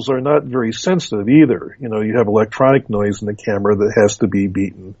pixels are not very sensitive either. You have electronic noise in the camera that has to be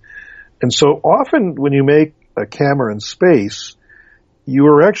beaten. And so often when you make a camera in space, you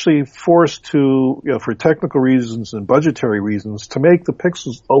are actually forced to, for technical reasons and budgetary reasons, to make the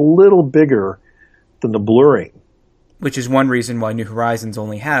pixels a little bigger than the blurring. Which is one reason why New Horizons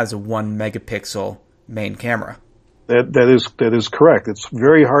only has a 1 megapixel main camera. That is correct. It's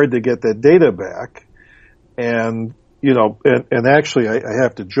very hard to get that data back. And, and actually I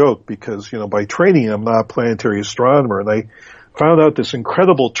have to joke because, by training I'm not a planetary astronomer, and I found out this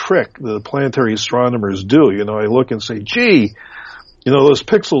incredible trick that the planetary astronomers do. I look and say, gee, those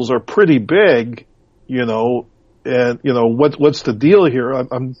pixels are pretty big, and, what's the deal here?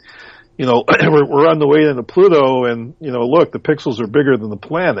 I'm we're on the way into Pluto and, look, the pixels are bigger than the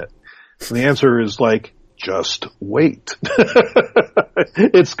planet. And the answer is just wait.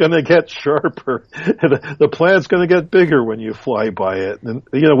 It's gonna get sharper. The planet's gonna get bigger when you fly by it. And,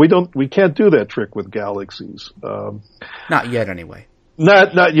 we can't do that trick with galaxies. Not yet anyway.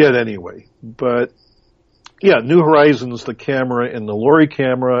 Not yet anyway. But, yeah, New Horizons, the camera in the LORRI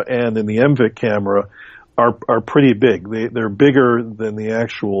camera and in the MVIC camera are pretty big. They're bigger than the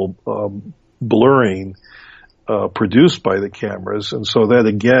actual blurring produced by the cameras, and so that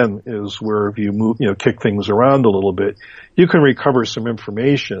again is where if you move, kick things around a little bit, you can recover some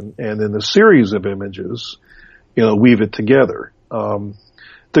information, and in a series of images, weave it together.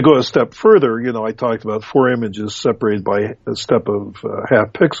 To go a step further, I talked about 4 images separated by a step of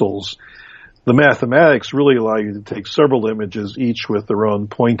 0.5 pixels. The mathematics really allow you to take several images, each with their own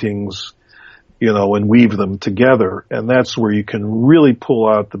pointings, and weave them together. And that's where you can really pull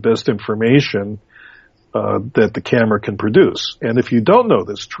out the best information that the camera can produce. And if you don't know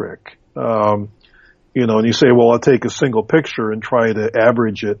this trick, and you say, well, I'll take a single picture and try to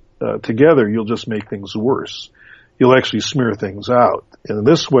average it together, you'll just make things worse. You'll actually smear things out. And in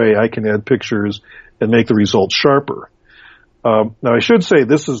this way, I can add pictures and make the results sharper. Now, I should say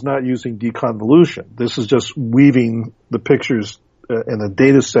this is not using deconvolution. This is just weaving the pictures and the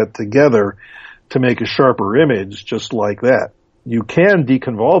data set together to make a sharper image, just like that. You can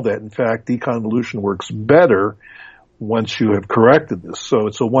deconvolve that. In fact, deconvolution works better once you have corrected this. So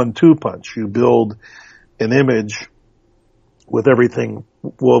it's a 1-2 punch. You build an image with everything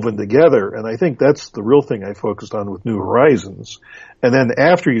woven together, and I think that's the real thing I focused on with New Horizons. And then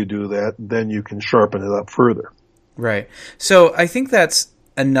after you do that, then you can sharpen it up further. Right. So I think that's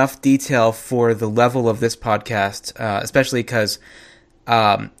enough detail for the level of this podcast, especially because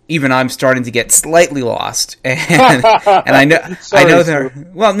even I'm starting to get slightly lost, and I know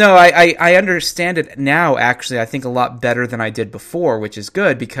that. Well, no, I understand it now. Actually, I think a lot better than I did before, which is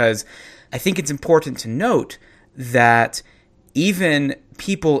good because I think it's important to note that even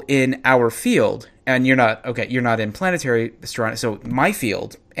people in our field, and you're not in planetary astronomy, so my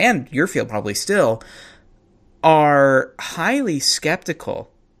field and your field probably still are highly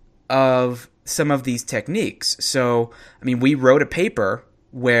skeptical of some of these techniques. So, I mean, we wrote a paper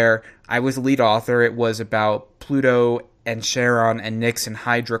where I was the lead author. It was about Pluto and Charon and Nix and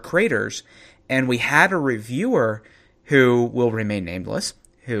Hydra craters. And we had a reviewer who will remain nameless,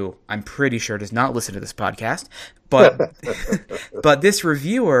 who I'm pretty sure does not listen to this podcast. But, but this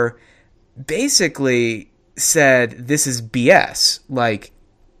reviewer basically said, this is BS. Like,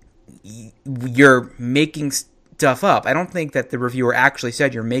 you're making stuff up. I don't think that the reviewer actually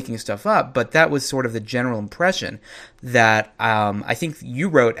said you're making stuff up, but that was sort of the general impression that I think you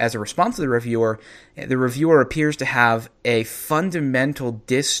wrote as a response to the reviewer. The reviewer appears to have a fundamental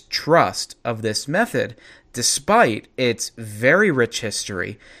distrust of this method, despite its very rich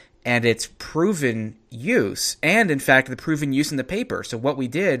history and its proven use, and in fact the proven use in the paper. So what we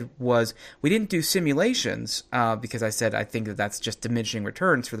did was we didn't do simulations because I said I think that that's just diminishing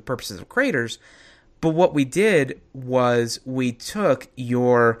returns for the purposes of craters. But what we did was we took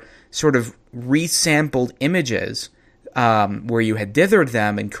your sort of resampled images where you had dithered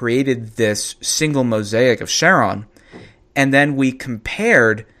them and created this single mosaic of Charon, and then we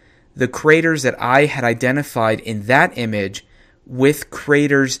compared the craters that I had identified in that image with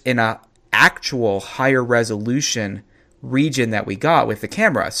craters in a actual higher resolution region that we got with the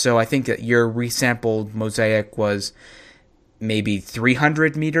camera. So I think that your resampled mosaic was maybe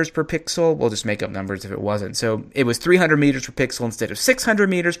 300 meters per pixel. We'll just make up numbers if it wasn't. So it was 300 meters per pixel instead of 600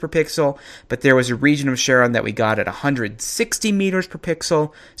 meters per pixel, but there was a region of Charon that we got at 160 meters per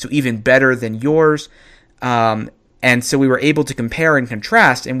pixel, so even better than yours. And so we were able to compare and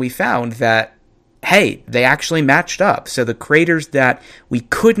contrast, and we found that, hey, they actually matched up. So the craters that we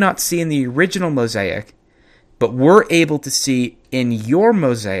could not see in the original mosaic, but were able to see in your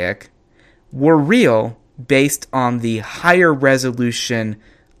mosaic, were real, based on the higher resolution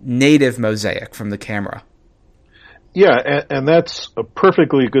native mosaic from the camera. Yeah, and that's a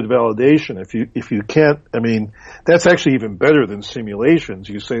perfectly good validation. If you can't, I mean, that's actually even better than simulations.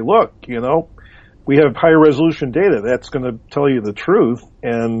 You say, look, we have higher resolution data. That's going to tell you the truth.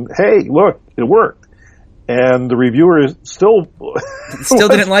 And hey, look, it worked. And the reviewer still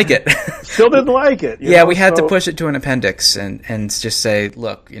didn't like it. Still didn't like it. Yeah, we had to push it to an appendix and just say,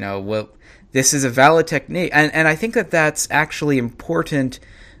 look, this is a valid technique. And I think that that's actually important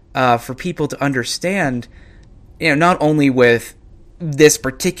for people to understand, not only with this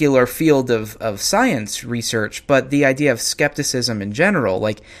particular field of science research, but the idea of skepticism in general.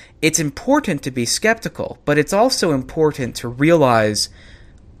 Like, it's important to be skeptical, but it's also important to realize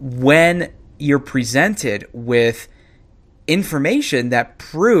when you're presented with information that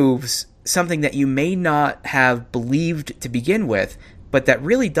proves something that you may not have believed to begin with, but that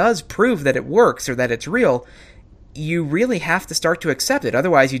really does prove that it works or that it's real, you really have to start to accept it.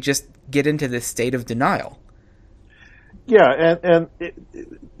 Otherwise, you just get into this state of denial. Yeah, and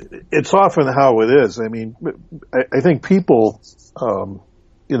it's often how it is. I mean, I think people,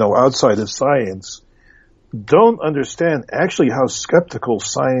 outside of science don't understand actually how skeptical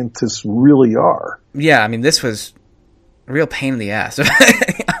scientists really are. Yeah, I mean, this was a real pain in the ass.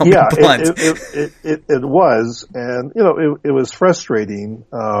 Yeah, it was, and it was frustrating.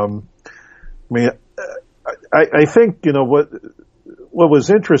 I mean, I think what was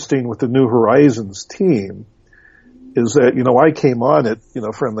interesting with the New Horizons team is that I came on it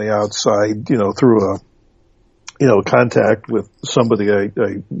from the outside through a contact with somebody I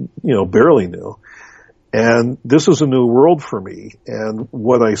barely knew. And this was a new world for me. And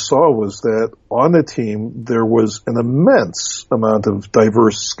what I saw was that on the team, there was an immense amount of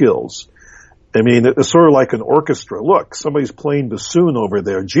diverse skills. I mean, it's sort of like an orchestra. Look, somebody's playing bassoon over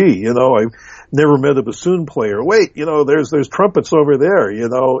there. Gee, I've never met a bassoon player. Wait, there's trumpets over there,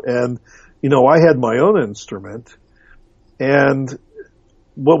 and, I had my own instrument. And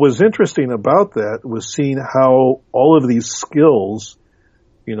what was interesting about that was seeing how all of these skills,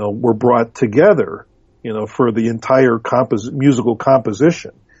 were brought together for the entire musical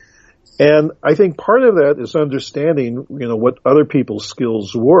composition. And I think part of that is understanding, what other people's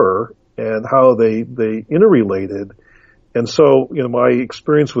skills were and how they interrelated. And so, my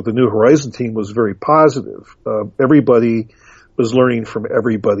experience with the New Horizon team was very positive. Everybody was learning from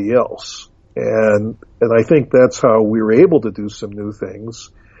everybody else. And I think that's how we were able to do some new things.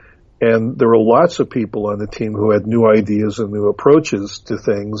 And there were lots of people on the team who had new ideas and new approaches to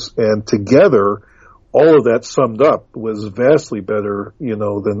things, and together, all of that summed up was vastly better,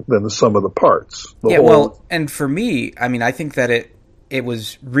 than the sum of the parts. And for me, I mean, I think that it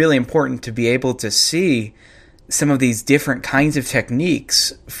was really important to be able to see some of these different kinds of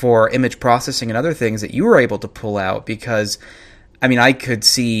techniques for image processing and other things that you were able to pull out, because, I mean, I could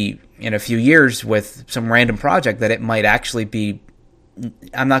see in a few years with some random project that it might actually be,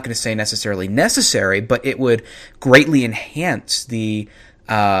 I'm not going to say necessarily necessary, but it would greatly enhance the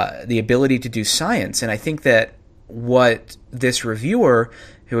ability to do science. And I think that what this reviewer,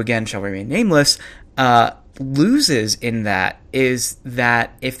 who again shall remain nameless, loses in that is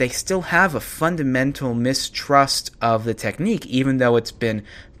that if they still have a fundamental mistrust of the technique, even though it's been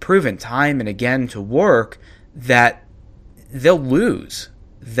proven time and again to work, that they'll lose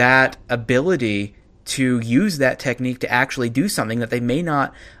that ability to use that technique to actually do something that they may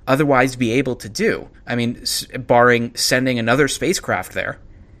not otherwise be able to do. I mean, barring sending another spacecraft there.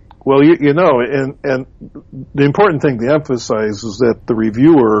 Well, and the important thing to emphasize is that the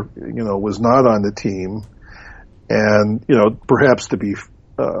reviewer, was not on the team. And, perhaps to be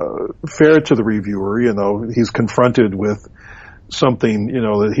fair to the reviewer, he's confronted with something,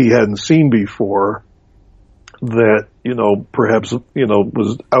 that he hadn't seen before that, perhaps,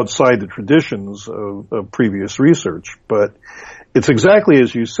 was outside the traditions of previous research. But it's exactly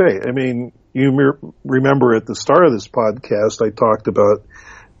as you say. I mean, you remember at the start of this podcast, I talked about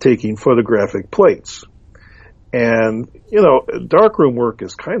taking photographic plates. And, darkroom work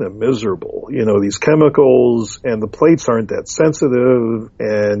is kind of miserable. These chemicals and the plates aren't that sensitive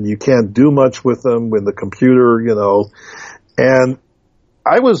and you can't do much with them with the computer, And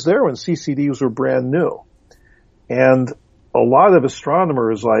I was there when CCDs were brand new. And a lot of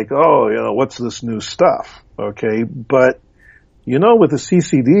astronomers like, what's this new stuff? Okay. But, with the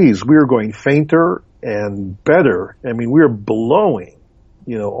CCDs, we were going fainter and better. I mean, we were blowing,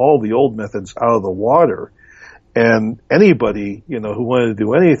 all the old methods out of the water. And anybody, who wanted to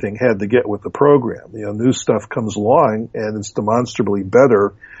do anything had to get with the program. New stuff comes along and it's demonstrably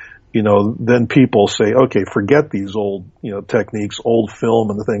better, then people say, okay, forget these old, techniques, old film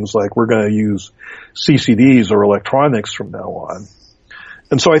and the things like we're going to use CCDs or electronics from now on.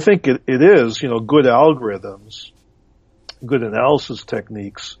 And so I think it is, good algorithms, good analysis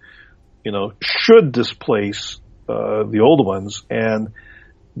techniques, should displace, the old ones. And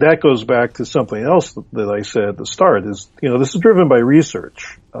that goes back to something else that I said at the start is, this is driven by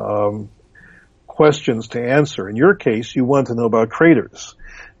research, questions to answer. In your case, you want to know about craters.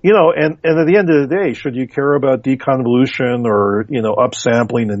 And at the end of the day, should you care about deconvolution or,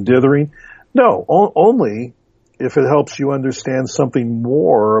 upsampling and dithering? No, only if it helps you understand something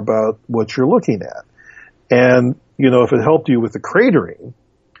more about what you're looking at. And, if it helped you with the cratering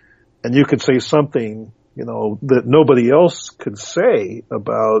and you could say something, that nobody else could say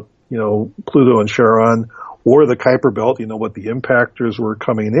about, Pluto and Charon or the Kuiper Belt, what the impactors were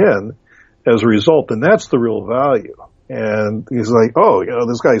coming in as a result, then that's the real value. And he's like,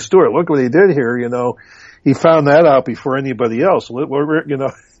 this guy Stewart, look what he did here. He found that out before anybody else. We're going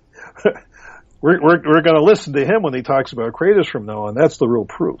to listen to him when he talks about craters from now on. That's the real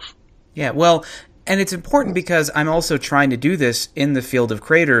proof. Yeah, well, and it's important because I'm also trying to do this in the field of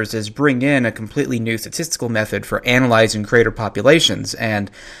craters, is bring in a completely new statistical method for analyzing crater populations.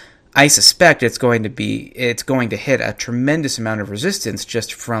 And I suspect it's going to hit a tremendous amount of resistance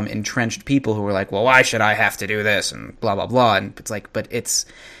just from entrenched people who are like, well, why should I have to do this? And blah, blah, blah. And it's like, but it's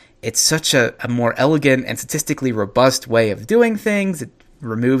such a more elegant and statistically robust way of doing things. It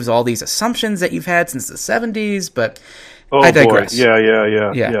removes all these assumptions that you've had since the 70s, but I digress. Boy.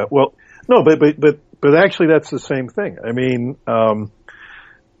 Yeah. Well, no, but actually that's the same thing. I mean,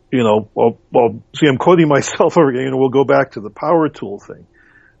 see, I'm quoting myself over again, we'll go back to the power tool thing.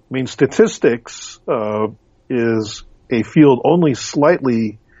 I mean, statistics is a field only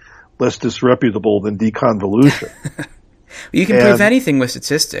slightly less disreputable than deconvolution. You can prove anything with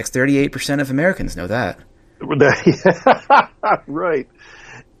statistics. 38% of Americans know that. Right.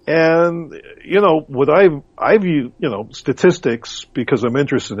 And, what I view, statistics, because I'm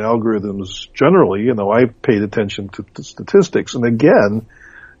interested in algorithms generally, I've paid attention to statistics. And again,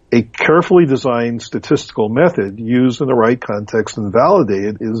 a carefully designed statistical method used in the right context and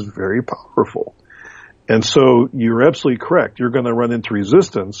validated is very powerful. And so you're absolutely correct. You're going to run into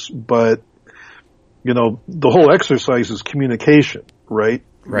resistance, but, the whole exercise is communication, right?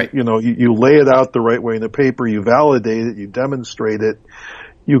 Right. You lay it out the right way in the paper, you validate it, you demonstrate it,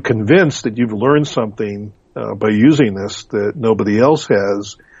 you convince that you've learned something by using this that nobody else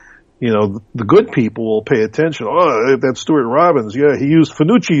has, the good people will pay attention. Oh, that's Stuart Robbins. Yeah, he used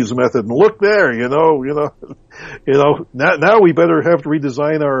Fanucci's method, and look there, now we better have to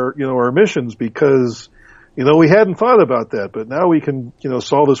redesign our missions because, we hadn't thought about that, but now we can,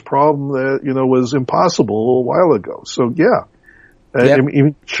 solve this problem that, was impossible a while ago. So yeah, yep. I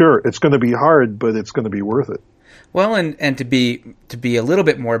mean, sure, it's going to be hard, but it's going to be worth it. Well, and to be a little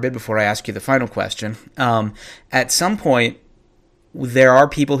bit morbid before I ask you the final question, at some point, there are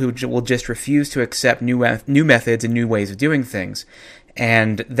people who will just refuse to accept new methods and new ways of doing things.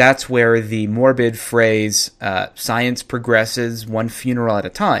 And that's where the morbid phrase, science progresses one funeral at a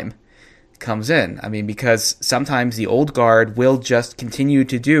time, comes in. I mean, because sometimes the old guard will just continue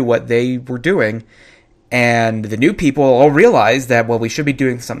to do what they were doing, and the new people all realize that, well, we should be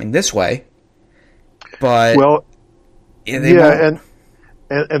doing something this way. But And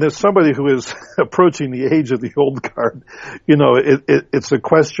as somebody who is approaching the age of the old guard, it's a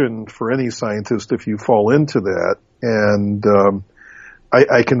question for any scientist if you fall into that. And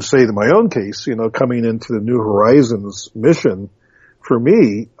I can say to my own case, coming into the New Horizons mission, for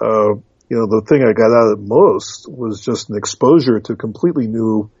me, the thing I got out of it most was just an exposure to completely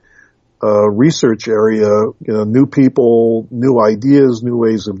new research area, new people, new ideas, new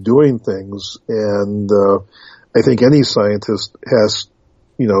ways of doing things. And I think any scientist has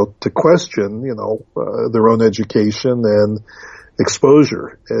to question, their own education and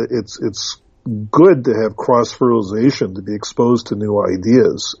exposure. It's good to have cross-fertilization, to be exposed to new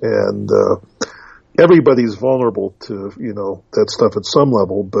ideas. And, everybody's vulnerable to, that stuff at some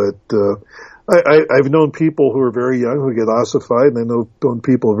level. But, I've known people who are very young who get ossified, and I known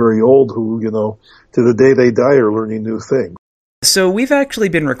people very old who, to the day they die are learning new things. So we've actually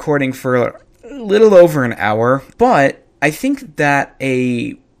been recording for a little over an hour, but I think that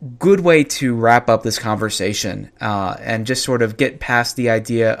a good way to wrap up this conversation and just sort of get past the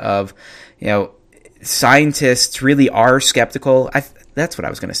idea of, scientists really are skeptical. That's what I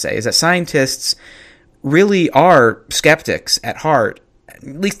was going to say, is that scientists really are skeptics at heart, at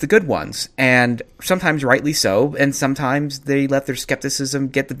least the good ones, and sometimes rightly so, and sometimes they let their skepticism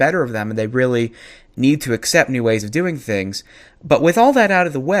get the better of them, and they really need to accept new ways of doing things. But with all that out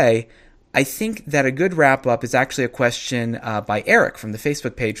of the way, I think that a good wrap-up is actually a question by Eric from the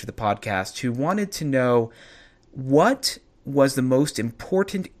Facebook page for the podcast, who wanted to know what was the most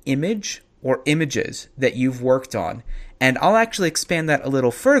important image or images that you've worked on. And I'll actually expand that a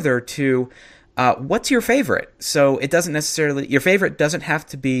little further to what's your favorite? So it doesn't necessarily, your favorite doesn't have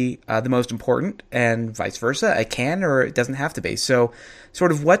to be the most important, and vice versa. It can, or it doesn't have to be. So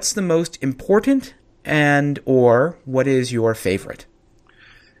sort of what's the most important, and or what is your favorite?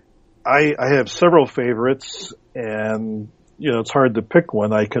 I have several favorites, and, it's hard to pick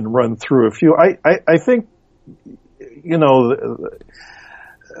one. I can run through a few. I think,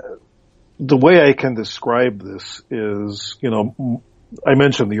 the way I can describe this is, I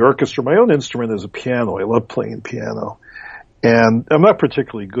mentioned the orchestra. My own instrument is a piano. I love playing piano, and I'm not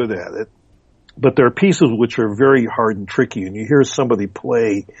particularly good at it, but there are pieces which are very hard and tricky, and you hear somebody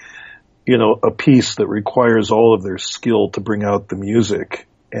play, a piece that requires all of their skill to bring out the music.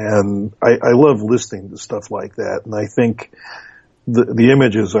 And I love listening to stuff like that. And I think the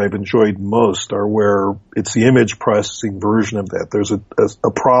images I've enjoyed most are where it's the image processing version of that. There's a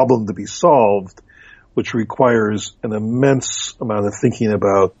problem to be solved, which requires an immense amount of thinking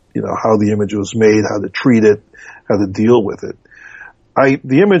about, how the image was made, how to treat it, how to deal with it.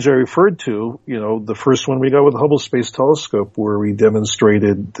 The image I referred to, the first one we got with the Hubble Space Telescope, where we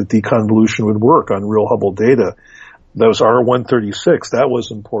demonstrated that deconvolution would work on real Hubble data. That was R136. That was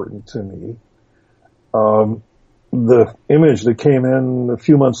important to me. The image that came in a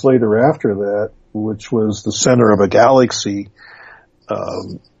few months later after that, which was the center of a galaxy,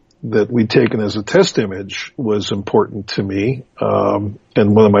 that we'd taken as a test image, was important to me, and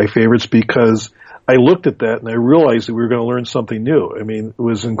one of my favorites, because I looked at that and I realized that we were going to learn something new. I mean, it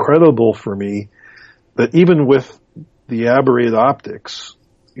was incredible for me that even with the aberrated optics,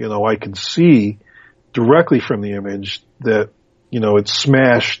 I could see directly from the image that, it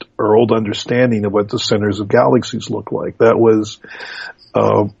smashed our old understanding of what the centers of galaxies look like. That was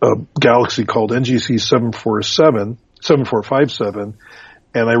a galaxy called NGC 7457,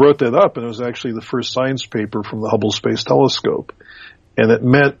 and I wrote that up, and it was actually the first science paper from the Hubble Space Telescope. And it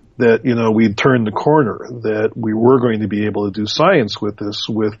meant that, we'd turned the corner, that we were going to be able to do science with this,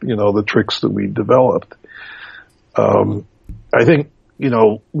 with, the tricks that we developed. I think,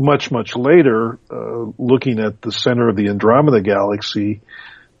 much, much later, looking at the center of the Andromeda Galaxy,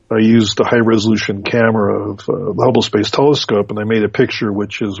 I used a high-resolution camera of the Hubble Space Telescope, and I made a picture,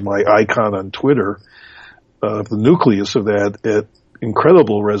 which is my icon on Twitter, of the nucleus of that at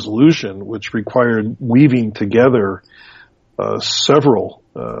incredible resolution, which required weaving together several,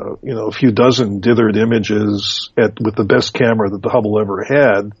 a few dozen dithered images with the best camera that the Hubble ever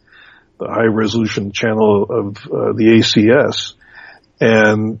had, the high resolution channel of the ACS,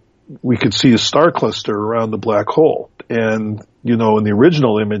 and we could see a star cluster around the black hole. And, in the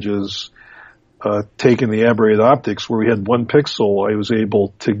original images, taken the aberrated optics where we had 1 pixel, I was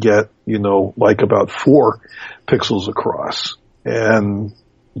able to get, like about 4 pixels across. And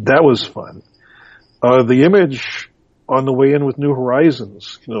that was fun. The image on the way in with New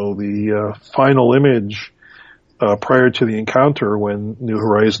Horizons, the final image prior to the encounter when New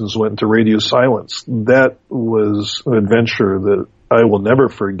Horizons went into radio silence, that was an adventure that I will never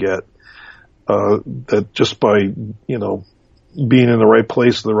forget. That just by, being in the right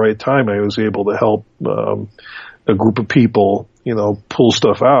place at the right time, I was able to help a group of people, pull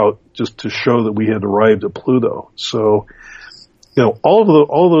stuff out just to show that we had arrived at Pluto. So, all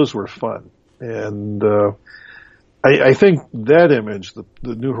of those were fun. And I think that image, the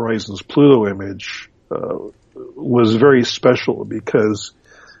New Horizons Pluto image, was very special because,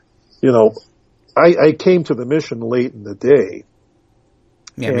 I came to the mission late in the day.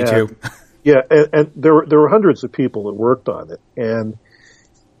 Yeah, me too. Yeah, and there were hundreds of people that worked on it, and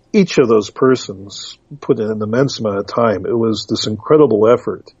each of those persons put in an immense amount of time. It was this incredible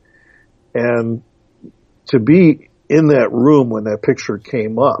effort. And to be in that room when that picture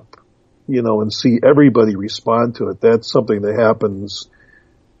came up, and see everybody respond to it, that's something that happens,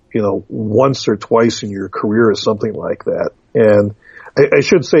 once or twice in your career or something like that. And I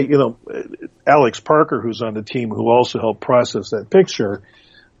should say, Alex Parker, who's on the team, who also helped process that picture,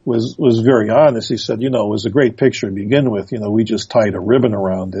 was very honest. He said, it was a great picture to begin with. We just tied a ribbon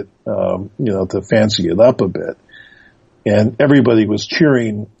around it, to fancy it up a bit. And everybody was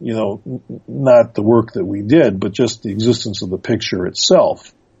cheering, not the work that we did, but just the existence of the picture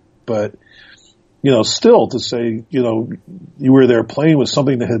itself. But, still to say, you were there playing with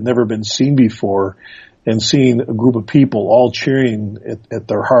something that had never been seen before and seeing a group of people all cheering at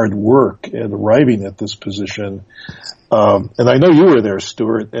their hard work and arriving at this position. And I know you were there,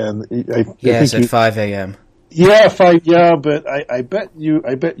 Stuart, and I yes, think at 5 a.m. Yeah, but I bet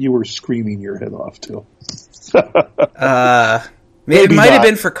you were screaming your head off too. It might have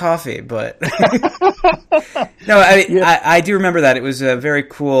been for coffee, but no, I do remember that. It was a very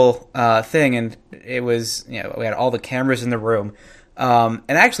cool thing, and it was, we had all the cameras in the room. And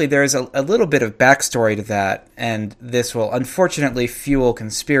actually, there's a little bit of backstory to that, and this will unfortunately fuel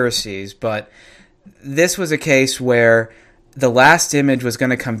conspiracies, but this was a case where the last image was going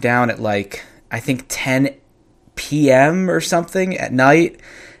to come down at I think 10 p.m. or something at night,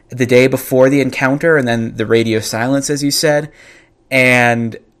 the day before the encounter, and then the radio silence, as you said.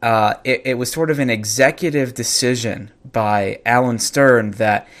 And it was sort of an executive decision by Alan Stern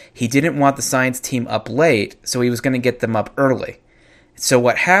that he didn't want the science team up late, so he was going to get them up early. So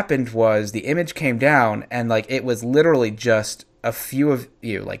what happened was the image came down, and it was literally just a few of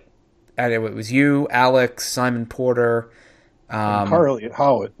you, and it was you, Alex, Simon Porter, and Carly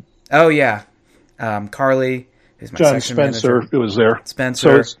Howitt. Oh yeah, Carly, who's my John section Spencer, manager. who was there.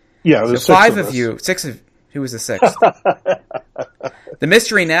 Spencer. So it was so 5 of of you. 6 of who was the 6th? The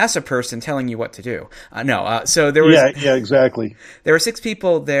mystery NASA person telling you what to do. So there was... Yeah, exactly. There were 6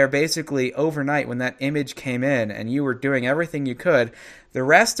 people there basically overnight when that image came in, and you were doing everything you could. The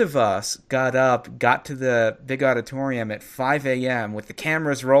rest of us got up, got to the big auditorium at 5 a.m. with the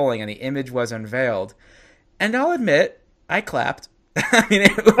cameras rolling, and the image was unveiled. And I'll admit, I clapped. I mean,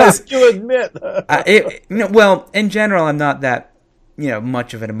 it was... You admit. Well, in general, I'm not that,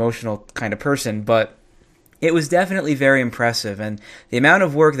 much of an emotional kind of person, but... It was definitely very impressive, and the amount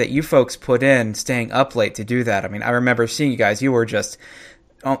of work that you folks put in staying up late to do that. I mean, I remember seeing you guys. You were just,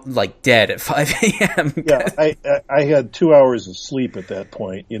 dead at 5 a.m. Yeah, I had 2 hours of sleep at that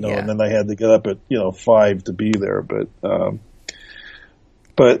point, and then I had to get up at, 5 to be there.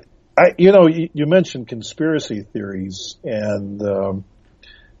 But you mentioned conspiracy theories, and,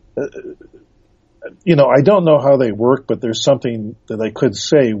 I don't know how they work, but there's something that I could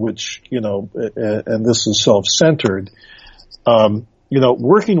say, which, and this is self-centered,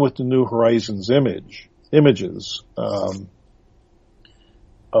 working with the New Horizons images,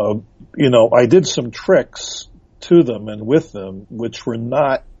 I did some tricks to them and with them, which were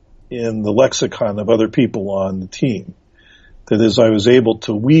not in the lexicon of other people on the team. That is, I was able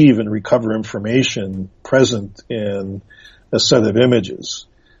to weave and recover information present in a set of images.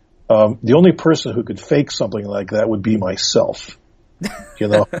 The only person who could fake something like that would be myself,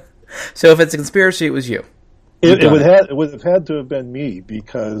 So if it's a conspiracy, it was you. It would have had to have been me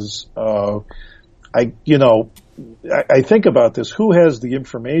because, I think about this, who has the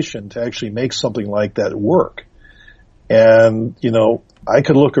information to actually make something like that work? And, I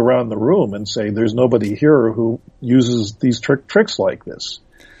could look around the room and say, there's nobody here who uses these tricks like this.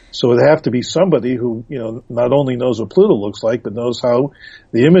 So it'd have to be somebody who, not only knows what Pluto looks like, but knows how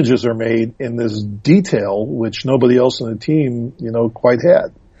the images are made in this detail, which nobody else in the team, quite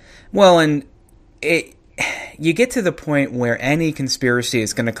had. Well, and you get to the point where any conspiracy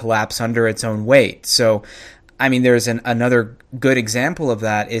is going to collapse under its own weight. So, there's another good example of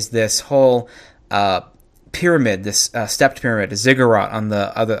that is this whole pyramid, this stepped pyramid, a ziggurat on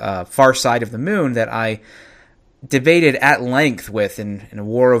the other far side of the moon that I debated at length with in a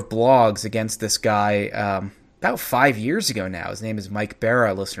war of blogs against this guy about 5 years ago now. His name is Mike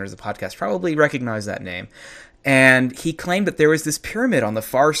Barra. Listeners of the podcast probably recognize that name. And he claimed that there was this pyramid on the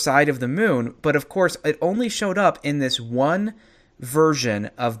far side of the moon, but of course it only showed up in this one version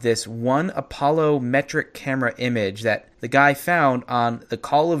of this one Apollo metric camera image that the guy found on the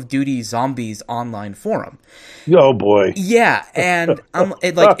Call of Duty Zombies online forum. Oh boy. Yeah, and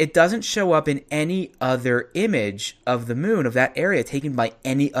it doesn't show up in any other image of the moon, of that area, taken by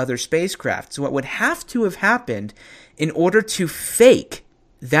any other spacecraft. So what would have to have in order to fake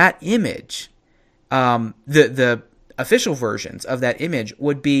that image, the official versions of that image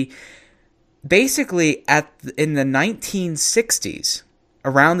would be basically in the 1960s,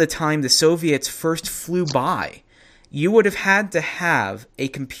 around the time the Soviets first flew by, you would have had to have a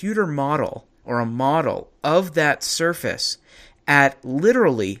computer model or a model of that surface at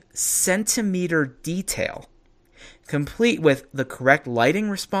literally centimeter detail, complete with the correct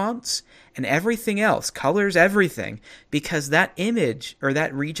lighting response and everything else, colors, everything, because that image or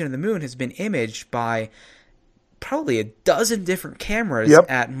that region of the moon has been imaged by probably a dozen different cameras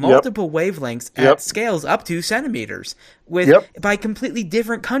at multiple wavelengths at scales up to centimeters by completely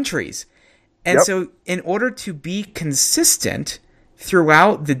different countries. And so in order to be consistent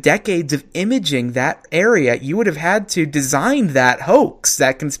throughout the decades of imaging that area, you would have had to design that hoax,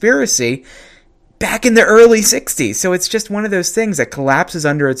 that conspiracy, back in the early 60s. So it's just one of those things that collapses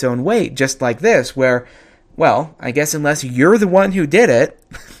under its own weight, just like this, where, well, I guess unless you're the one who did it,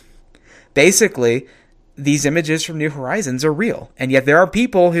 basically these images from New Horizons are real. And yet there are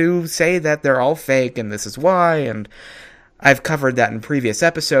people who say that they're all fake and this is why, and I've covered that in a previous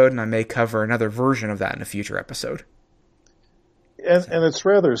episode, and I may cover another version of that in a future episode. And it's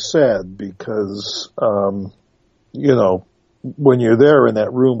rather sad because, when you're there in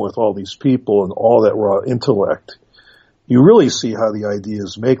that room with all these people and all that raw intellect, you really see how the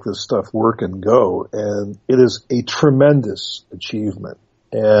ideas make this stuff work and go. And it is a tremendous achievement.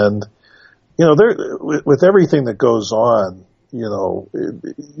 And, with everything that goes on,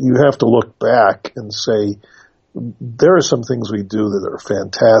 you have to look back and say, there are some things we do that are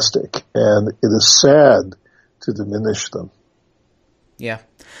fantastic, and it is sad to diminish them. Yeah.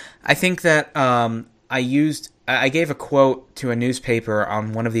 I think that I gave a quote to a newspaper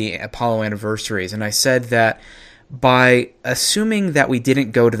on one of the Apollo anniversaries, and I said that by assuming that we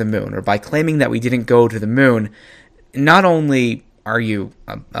didn't go to the moon, or by claiming that we didn't go to the moon, not only are you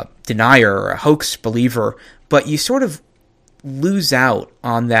a denier or a hoax believer, but you sort of lose out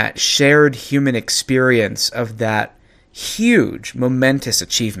on that shared human experience of that huge, momentous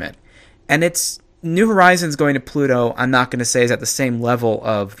achievement. And it's New Horizons going to Pluto, I'm not going to say is at the same level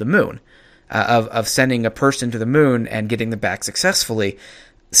of the moon, of sending a person to the moon and getting them back successfully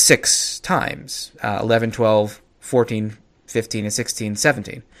 6 times, 11, 12, 14, 15, and 16,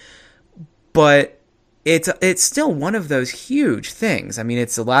 17. But it's still one of those huge things. I mean,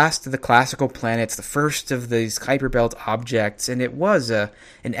 it's the last of the classical planets, the first of these Kuiper Belt objects, and it was an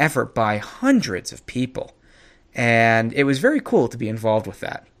effort by hundreds of people. And it was very cool to be involved with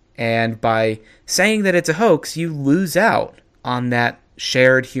that. And by saying that it's a hoax, you lose out on that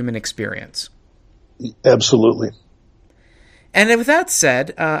shared human experience. Absolutely. And with that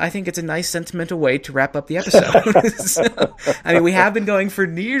said, I think it's a nice sentimental way to wrap up the episode. So, we have been going for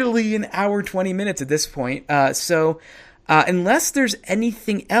nearly an hour, 20 minutes at this point. So unless there's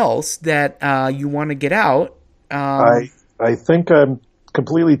anything else that you want to get out. I think I'm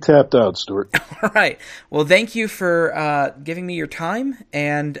completely tapped out, Stuart. All right. Well, thank you for giving me your time,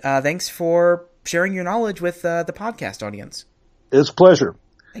 and thanks for sharing your knowledge with the podcast audience. It's a pleasure.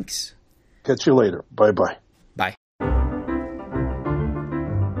 Thanks. Catch you later. Bye-bye. Bye.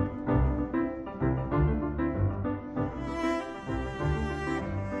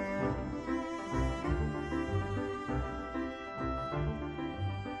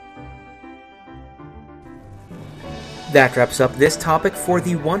 That wraps up this topic for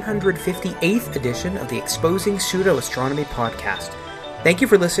the 158th edition of the Exposing Pseudo-Astronomy podcast. Thank you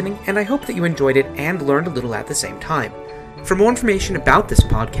for listening, and I hope that you enjoyed it and learned a little at the same time. For more information about this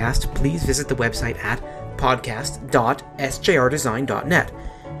podcast, please visit the website at podcast.sjrdesign.net.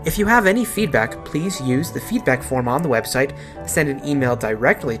 If you have any feedback, please use the feedback form on the website, send an email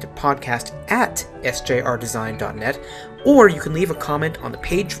directly to podcast@sjrdesign.net, or you can leave a comment on the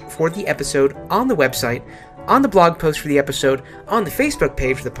page for the episode on the website, on the blog post for the episode, on the Facebook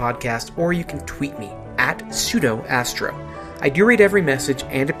page for the podcast, or you can tweet me at pseudoastro. I do read every message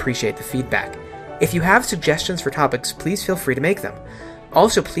and appreciate the feedback. If you have suggestions for topics, please feel free to make them.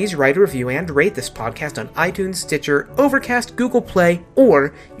 Also, please write a review and rate this podcast on iTunes, Stitcher, Overcast, Google Play,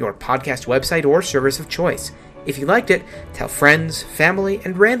 or your podcast website or service of choice. If you liked it, tell friends, family,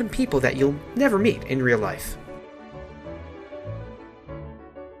 and random people that you'll never meet in real life.